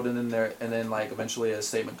scheduled, and then like eventually a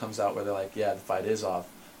statement comes out where they're like, "Yeah, the fight is off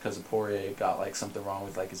because Poirier got like something wrong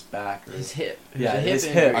with like his back or his hip." His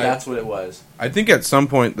hip. That's what it was. I think at some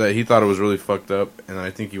point that he thought it was really fucked up, and I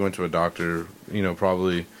think he went to a doctor, you know,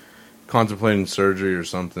 probably contemplating surgery or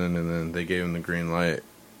something, and then they gave him the green light.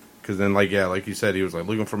 Because then, like you said, he was like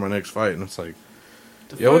looking for my next fight, and it's like,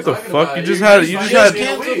 what the fuck? You just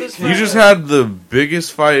had the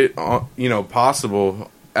biggest fight, you know, possible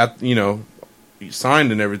at, you know,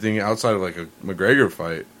 signed and everything outside of like a McGregor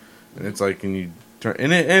fight, and it's like, can you turn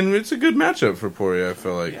and it's a good matchup for Poirier. I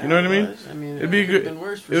feel like, you know what I mean. I mean, it'd be good. Been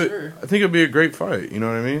worse for sure. I think it'd be a great fight. You know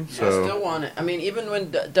what I mean? So I still want it. I mean, even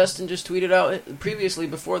when Dustin just tweeted out previously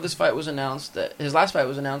before this fight was announced that his last fight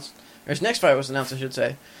was announced, or his next fight was announced, I should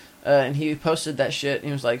say, and he posted that shit. And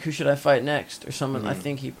he was like, "Who should I fight next?" or someone.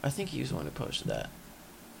 Mm-hmm. I think he was the one who posted that.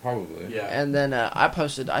 probably, Yeah. And then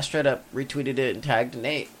I straight up retweeted it and tagged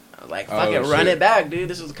Nate. Like, fuck Oh, it, run shit. it back, dude.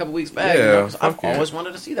 This was a couple weeks back. Yeah, you know, 'cause I've fuck yeah. always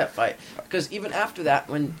wanted to see that fight. Because even after that,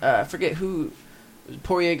 when I forget who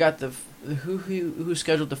Poirier got who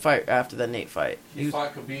scheduled the fight after that Nate fight. He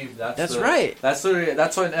fought Khabib. That's right. That's what.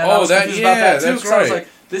 And Oh, I was that- confused yeah, about that too. that's 'Cause I was right. like,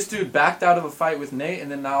 this dude backed out of a fight with Nate,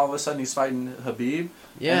 and then now all of a sudden he's fighting Khabib.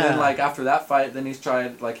 Yeah. And then like after that fight, then he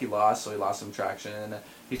lost, so he lost some traction, and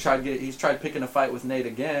he's tried picking a fight with Nate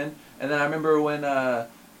again. And then I remember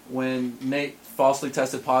when Nate falsely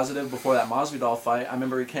tested positive before that Masvidal fight, I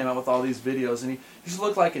remember he came out with all these videos, and he just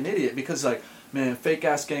looked like an idiot because like, man, fake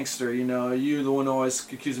ass gangster, you know, you the one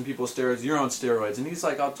always accusing people of steroids, you're on steroids, and he's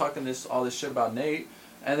like all talking all this shit about Nate,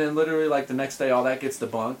 and then literally like the next day all that gets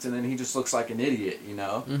debunked, and then he just looks like an idiot, you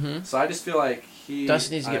know. Mm-hmm. So I just feel like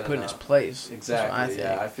Dustin needs to get put in his place. Exactly.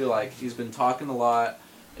 Yeah, I feel like he's been talking a lot,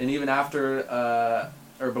 and even after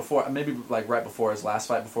or before, maybe like right before his last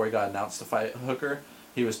fight, before he got announced to fight Hooker,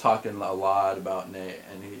 he was talking a lot about Nate,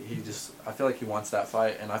 and he just, I feel like he wants that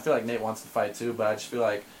fight, and I feel like Nate wants the fight too, but I just feel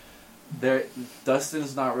like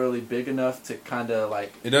Dustin's not really big enough to kind of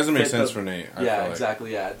like. it doesn't make sense for Nate. I feel like.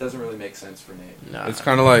 Exactly. Yeah, it doesn't really make sense for Nate. Nah. It's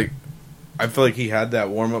kind of like, I feel like he had that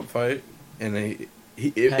warm up fight, and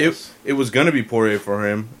it was gonna be Poirier for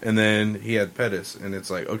him, and then he had Pettis, and it's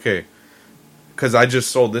like, okay, because I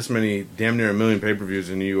just sold this many, damn near 1 million pay-per-views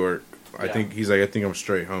in New York. I think he's like, I think I'm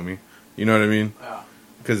straight, homie. You know what I mean? Yeah.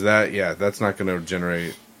 Because that's not gonna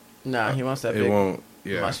generate. Nah, he wants that. It big won't.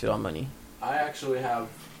 Yeah. Masvidal money. I actually have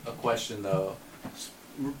a question though,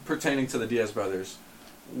 pertaining to the Diaz brothers.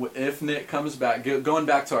 If Nick comes back, going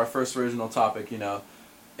back to our first original topic, you know,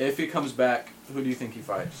 if he comes back, who do you think he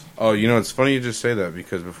fights? Oh, you know, it's funny you just say that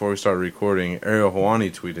because before we started recording, Ariel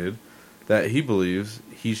Helwani tweeted that he believes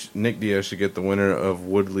Nick Diaz should get the winner of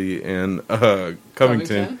Woodley and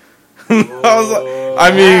Covington. I was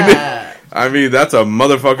like, I mean, that's a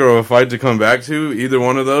motherfucker of a fight to come back to, either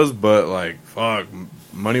one of those, but like, fuck,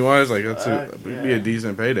 money wise, like it'd be a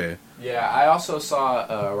decent payday. Yeah, I also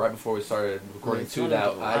saw right before we started recording too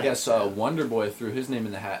that I guess Wonder Boy threw his name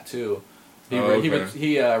in the hat too. He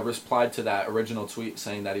replied to that original tweet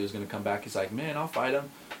saying that he was going to come back. He's like, man, I'll fight him.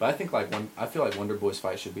 But I think I feel like Wonder Boy's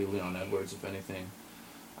fight should be Leon Edwards, if anything.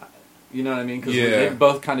 You know what I mean? Because Yeah. they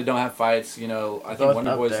both kind of don't have fights. You know, I think Both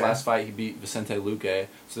Wonder up Boy's there. last fight he beat Vicente Luque,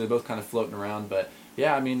 so they're both kind of floating around. But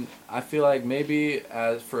yeah, I mean, I feel like maybe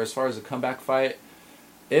as far as a comeback fight,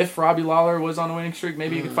 if Robbie Lawler was on a winning streak,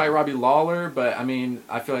 maybe he could fight Robbie Lawler. But I mean,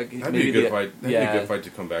 I feel like That'd maybe be a good fight. That'd be a good fight to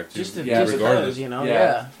come back to. Just to, Yeah, just regardless. because, you know,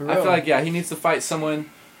 Yeah. for I real. feel like he needs to fight someone.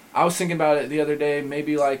 I was thinking about it the other day,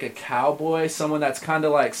 maybe like a cowboy, someone that's kind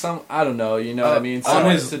of like I don't know, you know what I mean?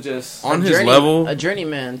 Someone his- to just on his level, a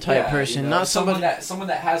journeyman type Yeah, person, you know, not somebody. someone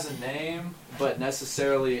that has a name but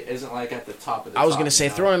necessarily isn't like at the top of the I was top, gonna say you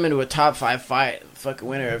know? throwing him into a top 5 fight, fucking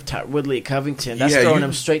winner of Woodley Covington. That's Yeah, throwing you-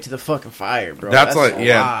 him straight to the fucking fire, bro. That's like- a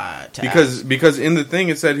yeah. lot to ask. because in the thing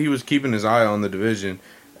it said he was keeping his eye on the division,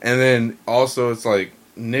 and then also it's like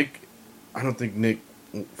Nick. I don't think Nick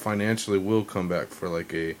financially will come back for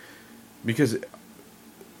like a because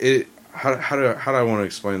it. How do I want to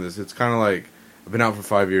explain this? It's kind of like I've been out for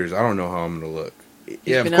 5 years. I don't know how I'm gonna look. He's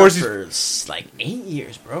Yeah, been of course. out for like 8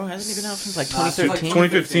 years, bro. Hasn't he been out since like Nah, it's like 2013?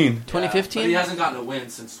 2015. 2015? But he hasn't gotten a win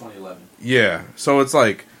since 2011. Yeah, so it's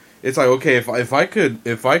like okay if I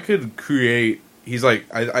could create. He's like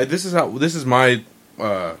this is my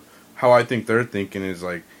how I think they're thinking is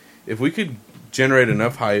like if we could generate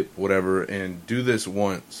enough hype whatever and do this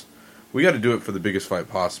once, we got to do it for the biggest fight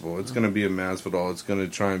possible. It's gonna be a Masvidal. It's gonna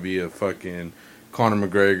try and be a fucking Conor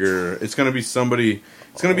McGregor. It's gonna be somebody.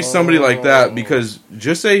 It's gonna be somebody like that because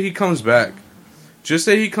just say he comes back. Just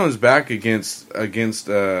say he comes back against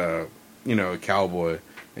a cowboy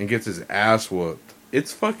and gets his ass whooped.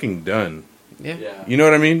 It's fucking done. Yeah. Yeah. You know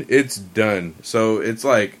what I mean? It's done. So it's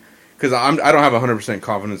like because I don't have 100%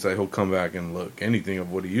 confidence that he'll come back and look anything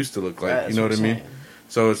of what he used to look like. That's You know what I I'm mean? saying.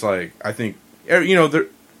 So it's like I think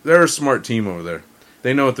they're a smart team over there.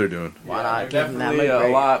 They know what they're doing. Why Yeah, not they're give him that definitely a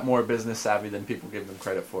McGregor? lot more business savvy than people give them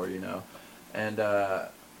credit for, you know. And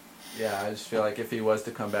yeah, I just feel like if he was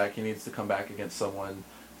to come back, he needs to come back against someone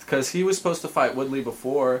because he was supposed to fight Woodley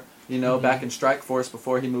before, you know, back in Strikeforce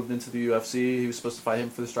before he moved into the UFC. He was supposed to fight him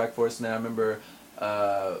for the Strikeforce, and I remember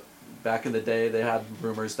back in the day they had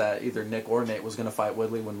rumors that either Nick or Nate was going to fight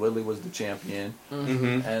Woodley when Woodley was the champion.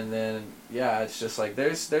 Mm-hmm. And then yeah, it's just like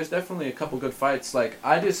there's definitely a couple good fights. Like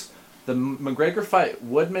the McGregor fight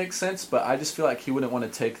would make sense, but I just feel like he wouldn't want to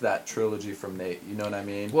take that trilogy from Nate. You know what I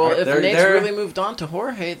mean? Well, if They're- Nate's they're- really moved on to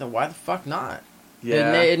Jorge, then why the fuck not?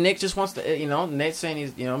 yeah. And Nick just wants to, Nate's saying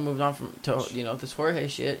he's, moved on to this Jorge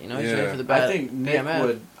shit. He's ready for the bad. I think Nick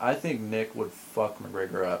BMF. would fuck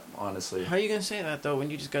McGregor up, honestly. How are you gonna say that though when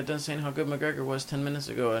you just got done saying how good McGregor was 10 minutes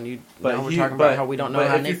ago, and But now we're talking about how we don't know but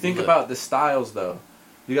how if Nick you think looked. about the styles, though,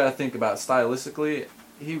 you got to think about stylistically.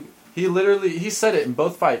 He literally said it in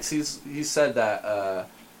both fights. He said that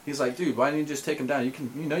he's like, dude, why didn't you just take him down? You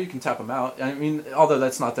can tap him out. I mean, although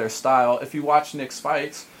that's not their style. If you watch Nick's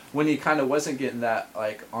fights, when he kind of wasn't getting that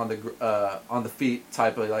like on the feet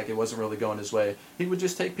type of like it wasn't really going his way, he would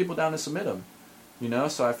just take people down and submit them. You know,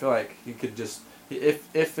 so I feel like he could just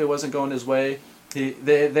if it wasn't going his way.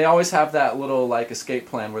 They always have that little like escape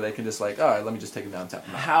plan where they can just like, all right, let me just take him down and tap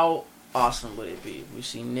him out. How awesome would it be? We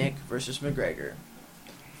see Nick versus McGregor.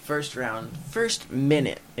 First round, first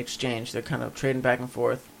minute exchange. They're kind of trading back and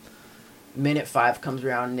forth. Minute 5 comes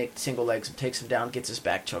around. Nick single legs him, takes him down, gets his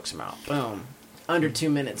back, chokes him out. Boom. Under 2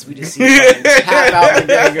 minutes, we just see him tap out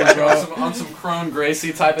McGregor, bro. on some Crone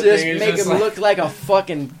Gracie type of Just thing. make It's him like- look like a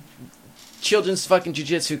fucking children's fucking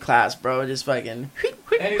jiu-jitsu class, bro. Just fucking.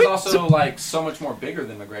 And he's also like so much more bigger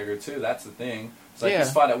than McGregor too. That's the thing. It's like Yeah.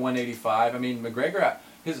 he's fought at 185. I mean, McGregor,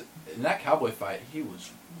 in that cowboy fight, he was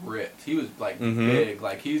ripped. He was like big.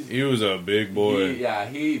 Like He was a big boy.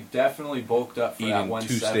 He definitely bulked up for that Eating 2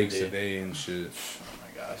 170. steaks a day and shit. Oh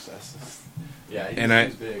my gosh, yeah.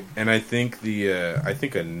 He's big. And I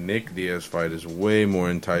think a Nick Diaz fight is way more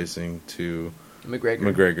enticing to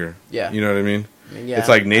McGregor. Yeah. You know what I mean? Yeah. It's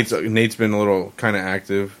like Nate's been a little kind of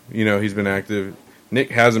active. He's been active. Nick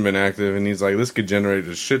hasn't been active, and he's like, this could generate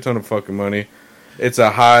a shit ton of fucking money. It's a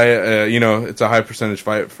high, it's a high percentage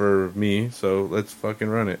fight for me, so let's fucking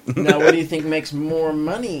run it. Now, what do you think makes more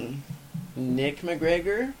money? Nick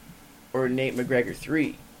McGregor or Nate McGregor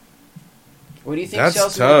 3? What do you think That's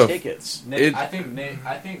sells more tough. tickets? I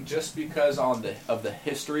think just because of the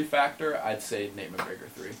history factor, I'd say Nate McGregor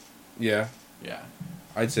 3. Yeah, Yeah.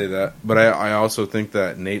 I'd say that. But I also think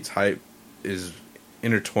that Nate's hype is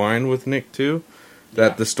intertwined with Nick too.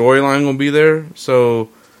 That the storyline will be there. So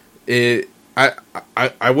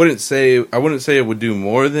I wouldn't say it would do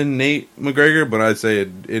more than Nate McGregor, but I'd say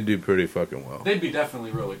it'd do pretty fucking well. They'd be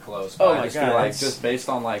definitely really close. Oh But my I just God, feel like that's- just based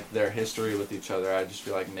on like their history with each other, I just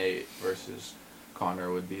feel like Nate versus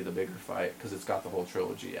Conor would be the bigger fight because it's got the whole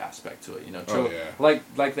trilogy aspect to it. You know, yeah.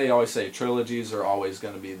 like they always say, trilogies are always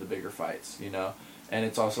going to be the bigger fights. You know, and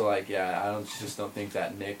it's also like, yeah, I just don't think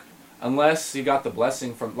that Nick, unless he got the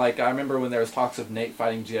blessing from, like, I remember when there was talks of Nate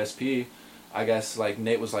fighting GSP. I guess like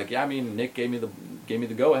Nate was like, yeah, I mean, Nick gave me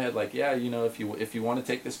the go ahead. Like, yeah, you know, if you want to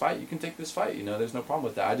take this fight, you can take this fight. You know, there's no problem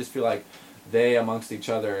with that. I just feel like they amongst each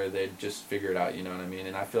other, they'd just figure it out. You know what I mean?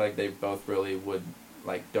 And I feel like they both really would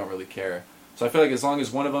don't really care. So I feel like as long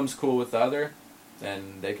as one of them's cool with the other,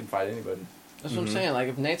 then they can fight anybody. That's what I'm saying. Like,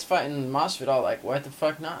 if Nate's fighting Masvidal, like, why the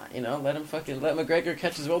fuck not? You know, let McGregor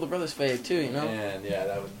catch his older brother's fade too. You know? And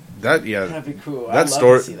yeah, That'd be cool. That I'd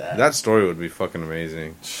story, love to see that. that story would be fucking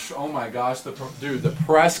amazing. Oh my gosh, the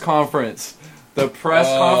press conference. The press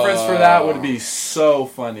conference for that would be so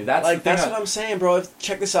funny. That's what I'm saying, bro.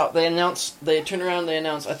 Check this out. They turned around, they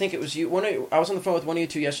announced, I think it was you. I was on the phone with one of you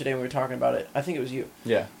two yesterday when we were talking about it. I think it was you.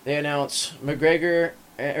 Yeah. They announced McGregor,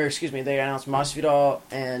 they announced Masvidal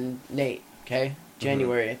and Nate, okay?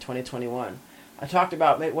 January 2021. I talked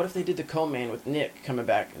about, what if they did the co-main with Nick coming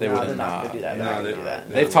back? They're not going to do that. They're not going to do that.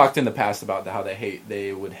 They've talked in the past about how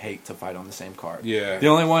they would hate to fight on the same card. Yeah. The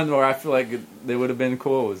only one where I feel like they would have been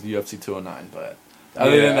cool was UFC 209, but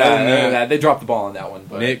other than that, they dropped the ball on that one.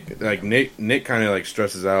 But Nick kind of like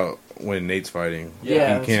stresses out when Nate's fighting.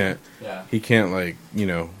 Yeah. He can't like, you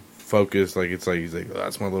know, focus. Like, it's like he's like, oh,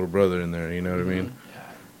 that's my little brother in there. You know what I mean?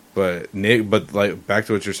 Yeah. But like back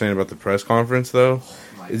to what you're saying about the press conference though,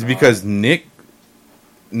 is because Nick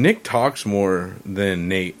talks more than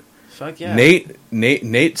Nate. Fuck yeah.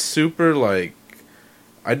 Nate's super, like,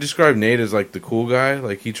 I describe Nate as like the cool guy.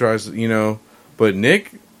 Like, he tries, you know, but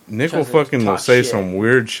Nick will fucking say some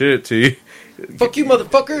weird shit to you. Fuck you,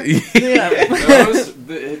 motherfucker. Yeah.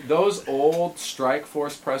 those old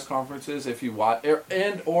Strikeforce press conferences, if you watch,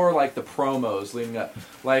 or like the promos leading up.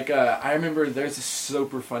 Like, I remember there's a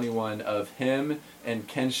super funny one of him and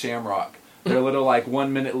Ken Shamrock. Their little, like,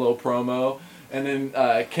 1 minute little promo. And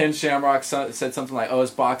then Ken Shamrock said something like, "Oh, his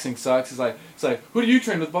boxing sucks." It's like, "Who do you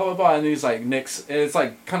train with?" Blah blah blah. And he's like, "Nick's." And it's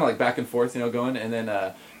like kind of like back and forth, you know, going. And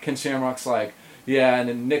then Ken Shamrock's like, "Yeah." And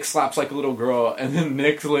then Nick slaps like a little girl. And then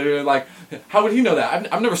Nick's literally like, "How would he know that?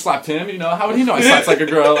 I've never slapped him. You know, how would he know I slapped like a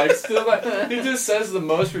girl?" Like, still, like, he just says the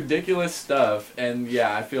most ridiculous stuff. And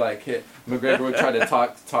yeah, I feel like McGregor would try to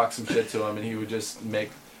talk some shit to him, and he would just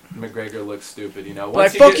make McGregor looks stupid, you know.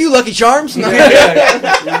 Fuck you, Lucky Charms.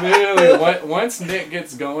 Literally, once Nick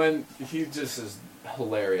gets going, he just is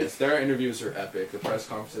hilarious. Their interviews are epic. The press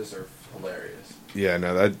conferences are hilarious. Yeah,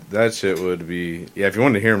 no, that shit would be. Yeah, if you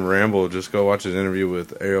want to hear him ramble, just go watch his interview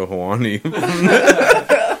with Ariel Helwani.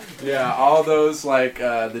 Yeah, all those, like,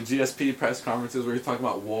 the GSP press conferences where he's talking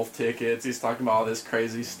about Wolf tickets. He's talking about all this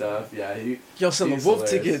crazy stuff. Yeah, Yo, selling Wolf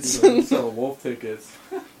tickets. Selling Wolf tickets.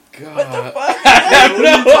 God. What the fuck? What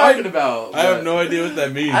are you talking about? I have no idea what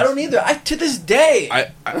that means. I don't either. To this day.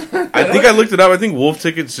 I think I looked it up. I think wolf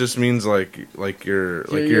tickets just means like you're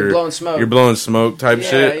blowing smoke. You're blowing smoke type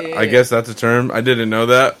shit. Yeah. I guess that's a term. I didn't know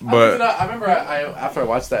that, but I remember after I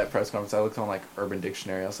watched that press conference, I looked on like Urban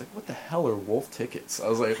Dictionary. I was like, "What the hell are wolf tickets?" I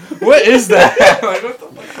was like, "What is that?" Like, what the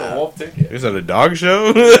fuck is a wolf ticket? Is that a dog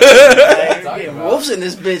show? Getting wolves in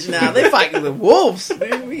this bitch now. They fighting with wolves.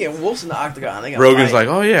 We get wolves in the octagon. They Rogan's like,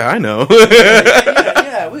 "Oh yeah, I know."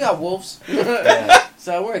 yeah, we got wolves. Yeah.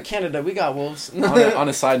 So we're in Canada. We got wolves. On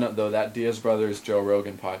a side note, though, that Diaz Brothers Joe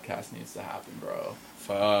Rogan podcast needs to happen, bro.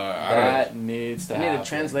 That needs to happen. Need a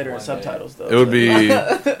translator and subtitles, though. It would be.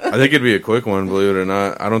 I think it'd be a quick one, believe it or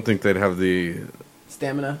not. I don't think they'd have the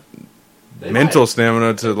stamina, mental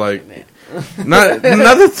stamina to like. not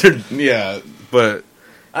that they're but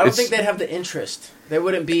I don't think they'd have the interest. They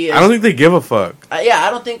wouldn't be. I don't think they give a fuck. I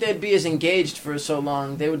don't think they'd be as engaged for so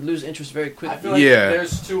long. They would lose interest very quickly. I feel like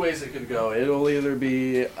there's two ways it could go. It'll either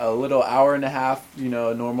be a little hour and a half, you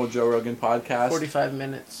know, a normal Joe Rogan podcast, 45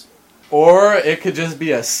 minutes, or it could just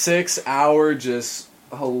be a 6-hour just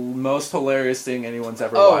most hilarious thing anyone's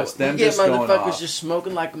ever watched. Them just going off. Just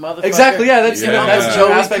smoking like a motherfucker. Exactly, yeah. That's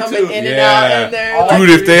Joey's coming in and out in there. Dude,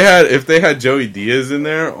 if they had Joey Diaz in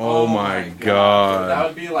there, oh my god, that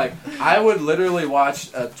would be like I would literally watch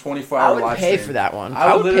a 24-hour live stream. I would pay for that one.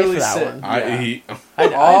 I would literally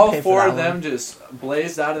sit. All four of them just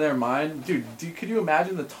blazed out of their mind, dude. Could you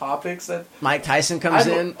imagine the topics that Mike Tyson comes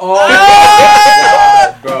in? Oh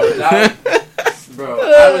my god, bro!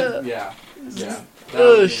 I would, yeah.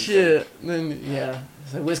 Oh shit! Then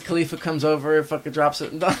so Wiz Khalifa comes over, fucking drops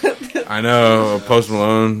it. I know, Post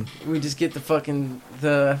Malone. We just get the fucking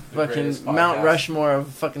Mount Rushmore of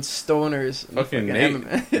fucking stoners. Fucking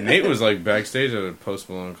Nate was like backstage at a Post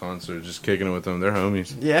Malone concert, just kicking it with them. They're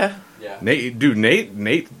homies. Yeah. Yeah.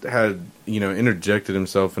 Nate had interjected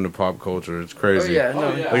himself into pop culture. It's crazy. Oh yeah, no.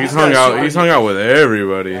 Oh, yeah. Like He's he's hung out with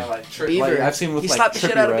everybody. Yeah, like, Beaver. I've seen with he like slapped the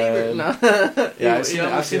shit out of Trippie Beaver. Redd. No.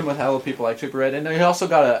 Yeah, I've seen him with hella people like Trippie Redd, and he also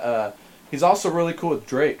got he's also really cool with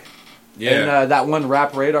Drake. And that one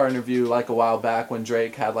Rap Radar interview like a while back when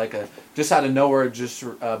Drake had like just out of nowhere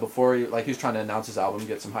before he was trying to announce his album,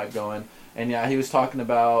 get some hype going. And yeah, he was talking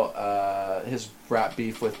about his rap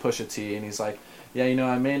beef with Pusha T, and he's like, yeah,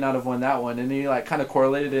 I may not have won that one, and he like kind of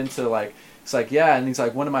correlated into like, it's like, yeah, and he's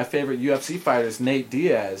like, one of my favorite UFC fighters, Nate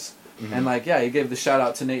Diaz. Mm-hmm. And like, yeah, he gave the shout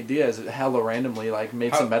out to Nate Diaz hella randomly, like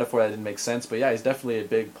made some metaphor that didn't make sense, but yeah, he's definitely a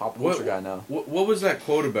big pop culture guy now. What was that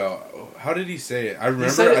quote about? How did he say it? I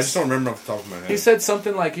remember. I just don't remember off the top of my head. He said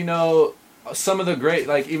something like, some of the great,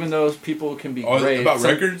 like, even though people can be great. About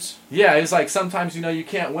records? Yeah, he's like, sometimes, you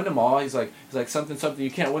can't win them all. He's like something, you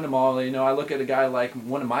can't win them all. I look at a guy like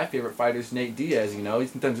one of my favorite fighters, Nate Diaz, he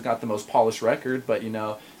sometimes got the most polished record, but,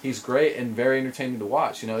 he's great and very entertaining to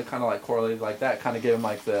watch. It kind of, like, correlated like that, kind of gave him,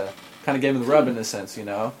 like, the rub in a sense, And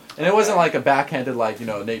it wasn't, like, a backhanded, like,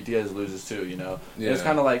 Nate Diaz loses too, Yeah. It was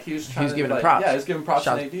kind of like, he was giving him props. Yeah, he was giving props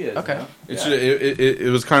to Nate Diaz. Okay.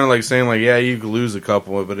 It was kind of like saying, like, yeah, you could lose a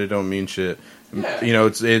couple, but it don't mean shit. Yeah.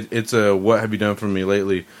 It's a what have you done for me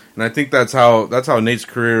lately? And I think that's how Nate's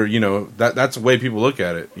career, that's the way people look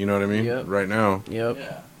at it. You know what I mean? Yep. Right now. Yep.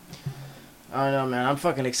 Yeah. I don't know, man. I'm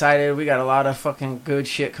fucking excited. We got a lot of fucking good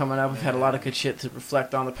shit coming up. We've had a lot of good shit to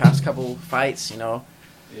reflect on the past couple fights,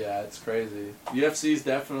 Yeah, it's crazy. UFC's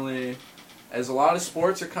definitely, as a lot of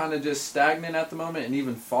sports are kind of just stagnant at the moment and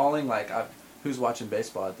even falling. Like, who's watching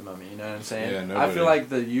baseball at the moment? You know what I'm saying? Yeah, nobody. I feel like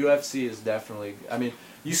the UFC is definitely. I mean,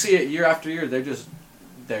 you see it year after year.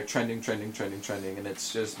 They're trending, and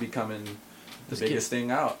it's just becoming the biggest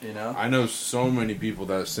thing out. I know so many people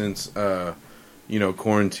that since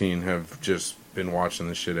quarantine have just been watching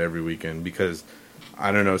this shit every weekend because.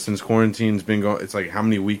 I don't know. Since quarantine's been going, it's like how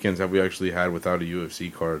many weekends have we actually had without a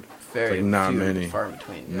UFC card? Very like not many. Far in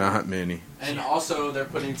between. Yeah. Not many. And also, they're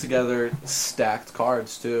putting together stacked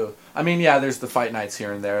cards too. I mean, yeah, there's the fight nights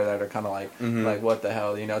here and there that are kind of like, like what the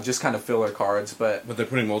hell, just kind of filler cards. But they're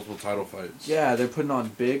putting multiple title fights. Yeah, they're putting on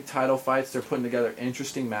big title fights. They're putting together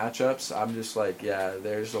interesting matchups. I'm just like, yeah,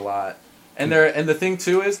 there's a lot. And the thing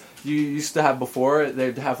too is, you used to have before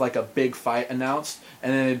they'd have like a big fight announced,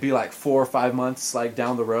 and then it'd be like 4 or 5 months like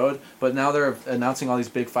down the road. But now they're announcing all these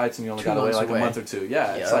big fights, and you only got to wait like a month or two.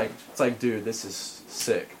 Yeah, yep. It's like, dude, this is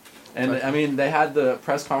sick. And I mean, they had the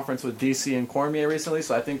press conference with DC and Cormier recently,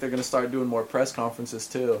 so I think they're going to start doing more press conferences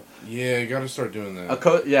too. Yeah, you got to start doing that.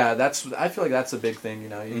 I feel like that's a big thing. You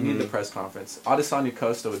need the press conference. Adesanya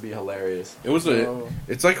Costa would be hilarious.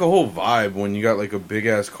 It's like a whole vibe when you got like a big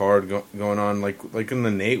ass card going on, like in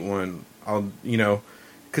the Nate one.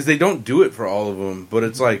 Because they don't do it for all of them, but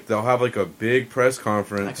it's like they'll have like a big press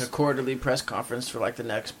conference, like a quarterly press conference for like the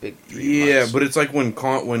next big 3 months. months. But it's like when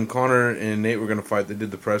Conor and Nate were gonna fight, they did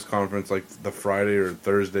the press conference like the Friday or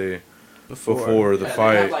Thursday before the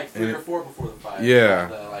fight. They had like 3 or 4 before the fight. Yeah,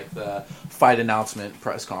 the fight announcement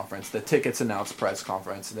press conference, the tickets announced press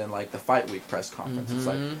conference, and then like the fight week press conference. It's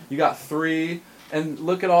like you got 3. And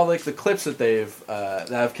look at all like the clips that that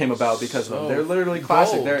have came about because of them. They're literally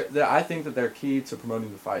classic. I think that they're key to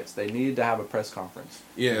promoting the fights. They need to have a press conference.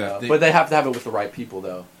 Yeah, but they have to have it with the right people,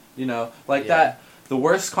 though. That. The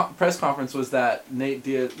worst press conference was that Nate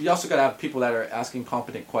Diaz. You also got to have people that are asking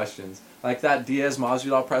competent questions. Like that Diaz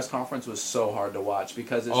Masvidal press conference was so hard to watch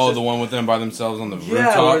because it's the one with them by themselves on the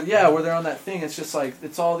rooftop. Where they're on that thing. It's just like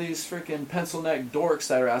it's all these freaking pencil neck dorks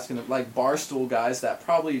that are asking, like barstool guys that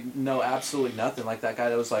probably know absolutely nothing. Like that guy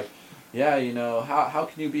that was like, yeah, how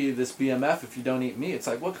can you be this BMF if you don't eat meat? It's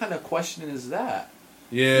like, what kind of question is that?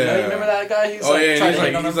 Yeah, you remember that guy?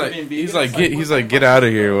 He's like, get out of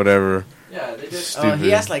here, or whatever. Yeah, they did.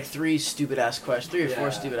 He asked like 3 stupid ass questions, 3 or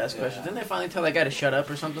 4 stupid ass questions. Didn't they finally tell that guy to shut up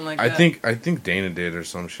or something like that? I think Dana did or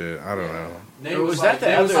some shit. I don't know. Or was that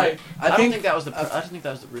the other? I don't think that was the. I think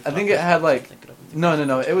that was the rooftop. I think it had like.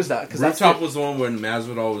 No. It was that because rooftop was the one when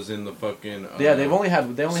Masvidal was in the fucking. They only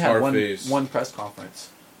had one press conference.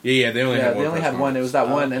 Yeah, they only had one. They only had one. It was that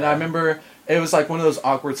one, and I remember. It was like one of those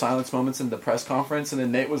awkward silence moments in the press conference, and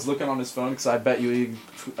then Nate was looking on his phone because I bet you he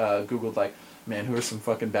Googled like, man, who are some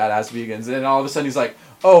fucking badass vegans? And then all of a sudden he's like,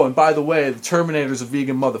 oh, and by the way, the Terminator's a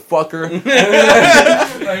vegan motherfucker.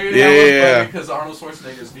 Yeah. Because Arnold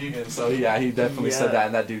Schwarzenegger's vegan, so yeah, he definitely said that,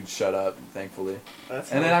 and that dude shut up, thankfully. And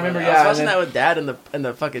then I remember, I was watching that with Dad in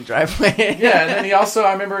the fucking driveway. Yeah, and then he also,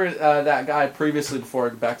 I remember that guy previously, before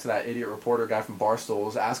back to that idiot reporter guy from Barstool,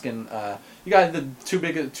 was asking, you got the two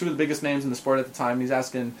of the biggest names in the sport at the time. He's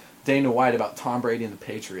asking Dana White about Tom Brady and the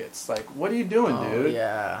Patriots. Like, what are you doing, dude?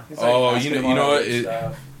 Yeah. Like, you know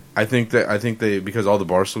what? I think they because all the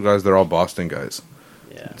Barstool guys, they're all Boston guys.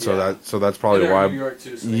 Yeah. So that's probably They're why. in New York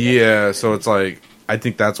too, so they Yeah, so it's like I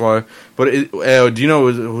think that's why. But do you know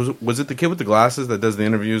was it the kid with the glasses that does the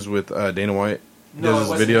interviews with Dana White? No, it Does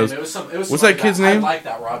wasn't his videos. him. It was some. It was What's some that other kid's guy. name? I like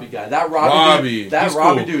that Robbie guy. Robbie. That He's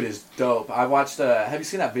Robbie cool. dude is dope. I watched. Have you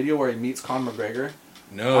seen that video where he meets Conor McGregor?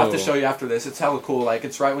 No, I'll have to show you after this. It's hella cool. Like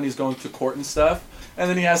it's right when he's going to court and stuff, and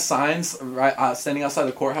then he has signs right standing outside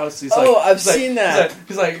the courthouse. He's like, I've seen that.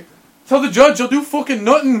 He's like, tell the judge you'll do fucking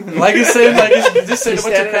nothing. Like he's saying, he's just saying a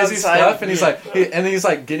bunch of standing crazy outside, stuff, and he's yeah. like, and then he's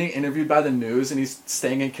like getting interviewed by the news, and he's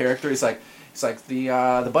staying in character. He's like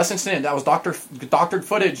the bus incident that was doctored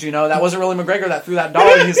footage. You know that wasn't really McGregor that threw that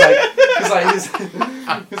dollar. And he's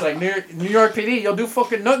like New York PD, you'll do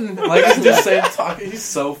fucking nothing. Like he's just saying talking. He's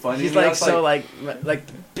so funny. He's You know, like it's so like the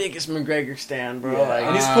biggest McGregor stan, bro. Yeah. Like,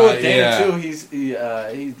 And he's cool with Dana yeah.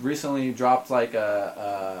 too. He recently dropped like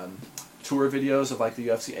a tour videos of like the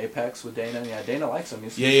UFC Apex with Dana. Yeah, Dana likes him.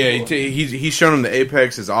 Yeah. Cool. He's shown him the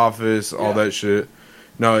Apex, his office, all Yeah. that shit.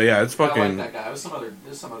 No, yeah, it's I fucking. like that guy. There's some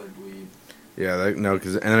other dweeb. Yeah,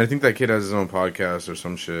 and I think that kid has his own podcast or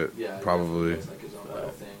some shit. Yeah, he probably. definitely has, like his own little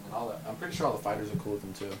thing and all that. I'm pretty sure all the fighters are cool with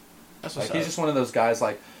him too. that's Like what's he's up. just one of those guys.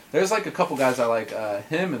 Like there's like a couple guys I like.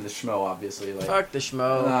 Him and the Schmo, obviously. Like Fuck the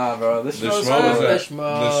schmo. nah, bro. The The Schmo's Schmo cool. was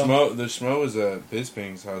Schmo. the Schmo was at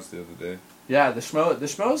Bisping's house the other day. Yeah, the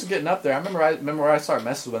Schmo's getting up there. I remember where I started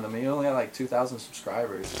messing with him. He only had like 2,000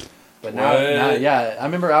 subscribers. But now, What? yeah, I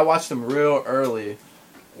remember I watched him real early.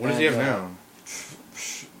 What does he have And, now?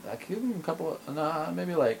 Like even a couple,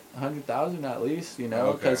 maybe like 100,000 at least. You know,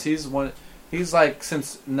 Okay. because he's one. He's like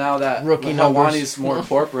since now that Rookie Helwani's numbers. more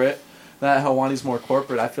corporate. That Helwani's more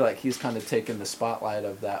corporate. I feel like he's kind of taken the spotlight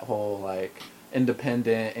of that whole like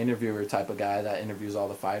independent interviewer type of guy that interviews all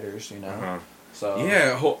the fighters. You know, Uh-huh. so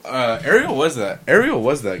Yeah, Ariel was that. Ariel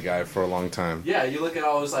was that guy for a long time. yeah, you look at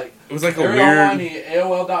all those like. It was like a Ariel weird. Helwani,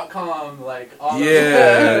 AOL.com, like all those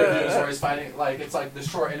Yeah. interviews where he's fighting. Like it's like the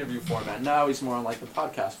short interview format. Now he's more on like the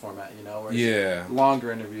podcast format. You know, where it's Yeah,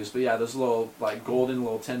 longer interviews. But yeah, those little like golden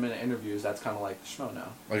little 10-minute interviews. That's kind of like the Schmo now.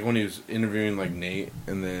 like when he was interviewing like Nate,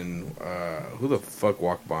 and then who the fuck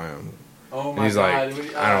walked by him? Oh my he's God.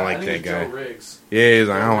 like, I don't like think that it's guy. Joe Riggs. Yeah, he's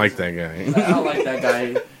like, I don't like that guy. I don't like that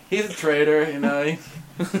guy. He's a traitor. You know,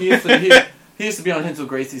 he used to be on Hensel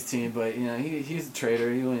Gracie's team, but you know he's a traitor.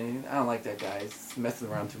 I don't like that guy. He's messing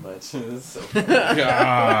around too much. It's so funny.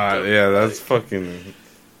 God, yeah, that's fucking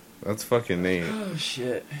Nate. Oh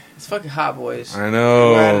shit! It's fucking hot, boys. I We're at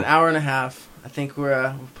an know. hour and a half. I think we've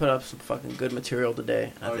put up some fucking good material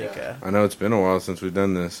today. I Oh, think. yeah. I know it's been a while since we've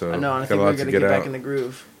done this, so I know, and I got think a we're lot to gonna get get back out. in the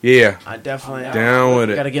groove. Yeah, I definitely down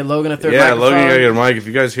with it. Got to get Logan a third Yeah, microphone. Logan, you gotta get a mic. If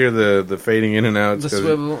you guys hear the fading in and out, it's The 'cause-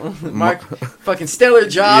 swivel. Mark, fucking stellar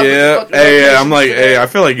job. with the Yeah, fucking hey, location I'm like, today. hey, I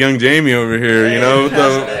feel like young Jamie over here, you know, with Hey,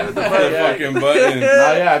 the, the the button. fucking button.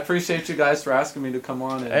 No, yeah, I appreciate you guys for asking me to come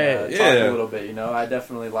on and Hey, talk yeah. a little bit. You know, I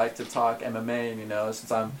definitely like to talk MMA, and you know,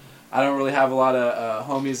 since I don't really have a lot of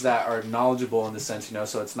homies that are knowledgeable in the sense, you know,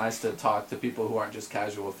 so it's nice to talk to people who aren't just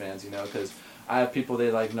casual fans, you know, because I have people they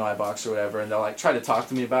like know I box or whatever, and they'll like try to talk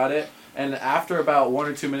to me about it, and after about 1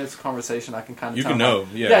 or 2 minutes of conversation, I can kind of You tell can them, know, like,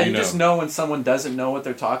 yeah, you you just know. know when someone doesn't know what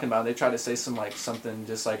they're talking about. They try to say something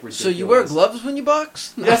just like ridiculous. So you wear gloves when you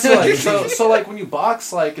box? That's like so like when you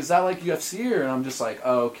box, like is that like UFC or? And I'm just like,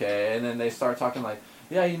 oh, okay. And then they start talking like,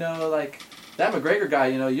 yeah, you know, like that McGregor guy,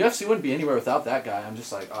 you know, UFC wouldn't be anywhere without that guy. I'm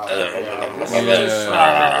just like, oh,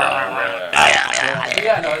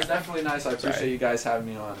 yeah, no, it's definitely nice. I appreciate you guys having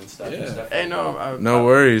me on and stuff. Yeah. It's definitely Hey, no, No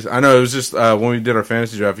worries. I know it was just when we did our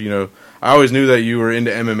fantasy draft, you know, I always knew that you were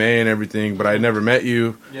into MMA and everything, but I never met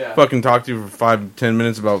you. Yeah. Fucking talked to you for 5-10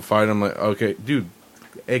 minutes about fighting. I'm like, okay, dude,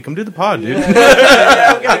 hey, come do the pod, dude.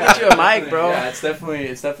 Yeah, we gotta get you a mic, bro. Yeah, it's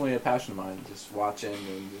definitely a passion of mine. Just watching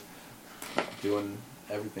and just doing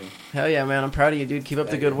everything. Hell yeah, man! I'm proud of you, dude. Keep up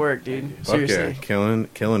the Thank good you. work, dude. Thank you. Fuck Seriously, yeah,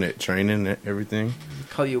 killing it, training, everything.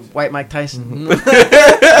 call you White Mike Tyson.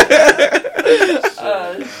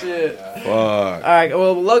 Oh shit! Fuck. All right,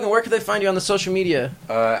 well, Logan, where can they find you on the social media?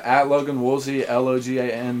 At Logan Woolsey,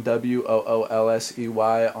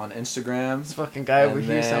 LOGANWOOLSEY on Instagram. This fucking guy over And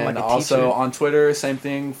here sound like then a also teacher. on Twitter, same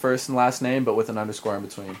thing, first and last name, but with an underscore in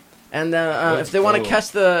between. And Let's if they want to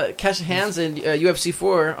go. catch hands in UFC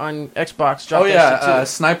 4 on Xbox, drop Oh that yeah, shit too.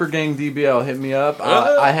 Sniper Gang DBL, hit me up.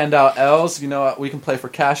 I hand out L's. You know, we can play for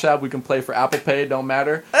Cash App, we can play for Apple Pay. Don't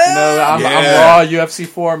matter. You know, I'm Yeah. raw UFC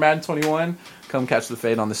 4, Madden 21. Come catch the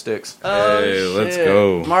fade on the sticks. Oh, Hey, let's shit.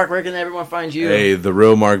 go. Mark, where can everyone find you? Hey, the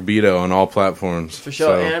real Mark Beto on all platforms. For sure.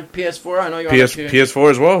 So, And PS4, I know you're on PS, that too.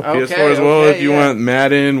 PS4 as well. Okay, PS4 as well. okay, If you yeah. want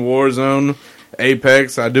Madden, Warzone,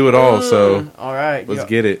 Apex, I do it all. So All right. let's Yo,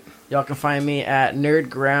 get it. Y'all can find me at Nerd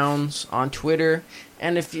Grounds on Twitter.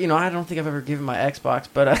 And if, I don't think I've ever given my Xbox,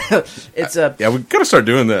 but it's a... Yeah, we gotta start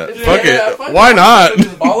doing that. Yeah, Fuck it. fuck Why it. not?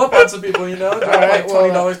 Just ball up on some people, Drop right, like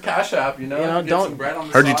 $20 cash app, Get don't- some bread on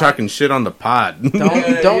the Heard you side. talking shit on the pod.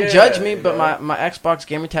 Don't Yeah, judge me, you but know. my Xbox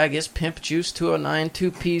gamer tag is Pimp Juice 209, 2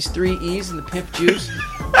 P's, 3 E's in the Pimp Juice.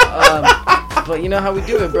 But you know how we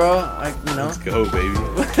do it, bro. Let's go, baby.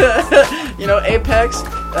 Apex,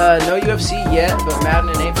 no UFC yet, but Madden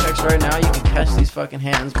and Apex right now, you can catch these fucking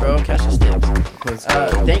hands, bro. Catch the sticks. Let's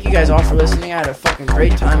go. Thank you guys all for listening. I had a fucking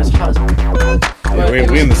great time. It's hot as Yeah,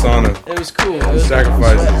 we in the sauna. It was cool. It was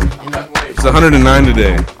Sacrifices. sweat, It's 109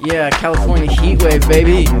 today. Yeah, California heat wave,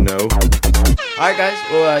 baby. No. All right, guys.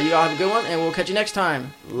 Well, you all have a good one, and we'll catch you next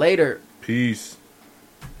time. Later. Peace.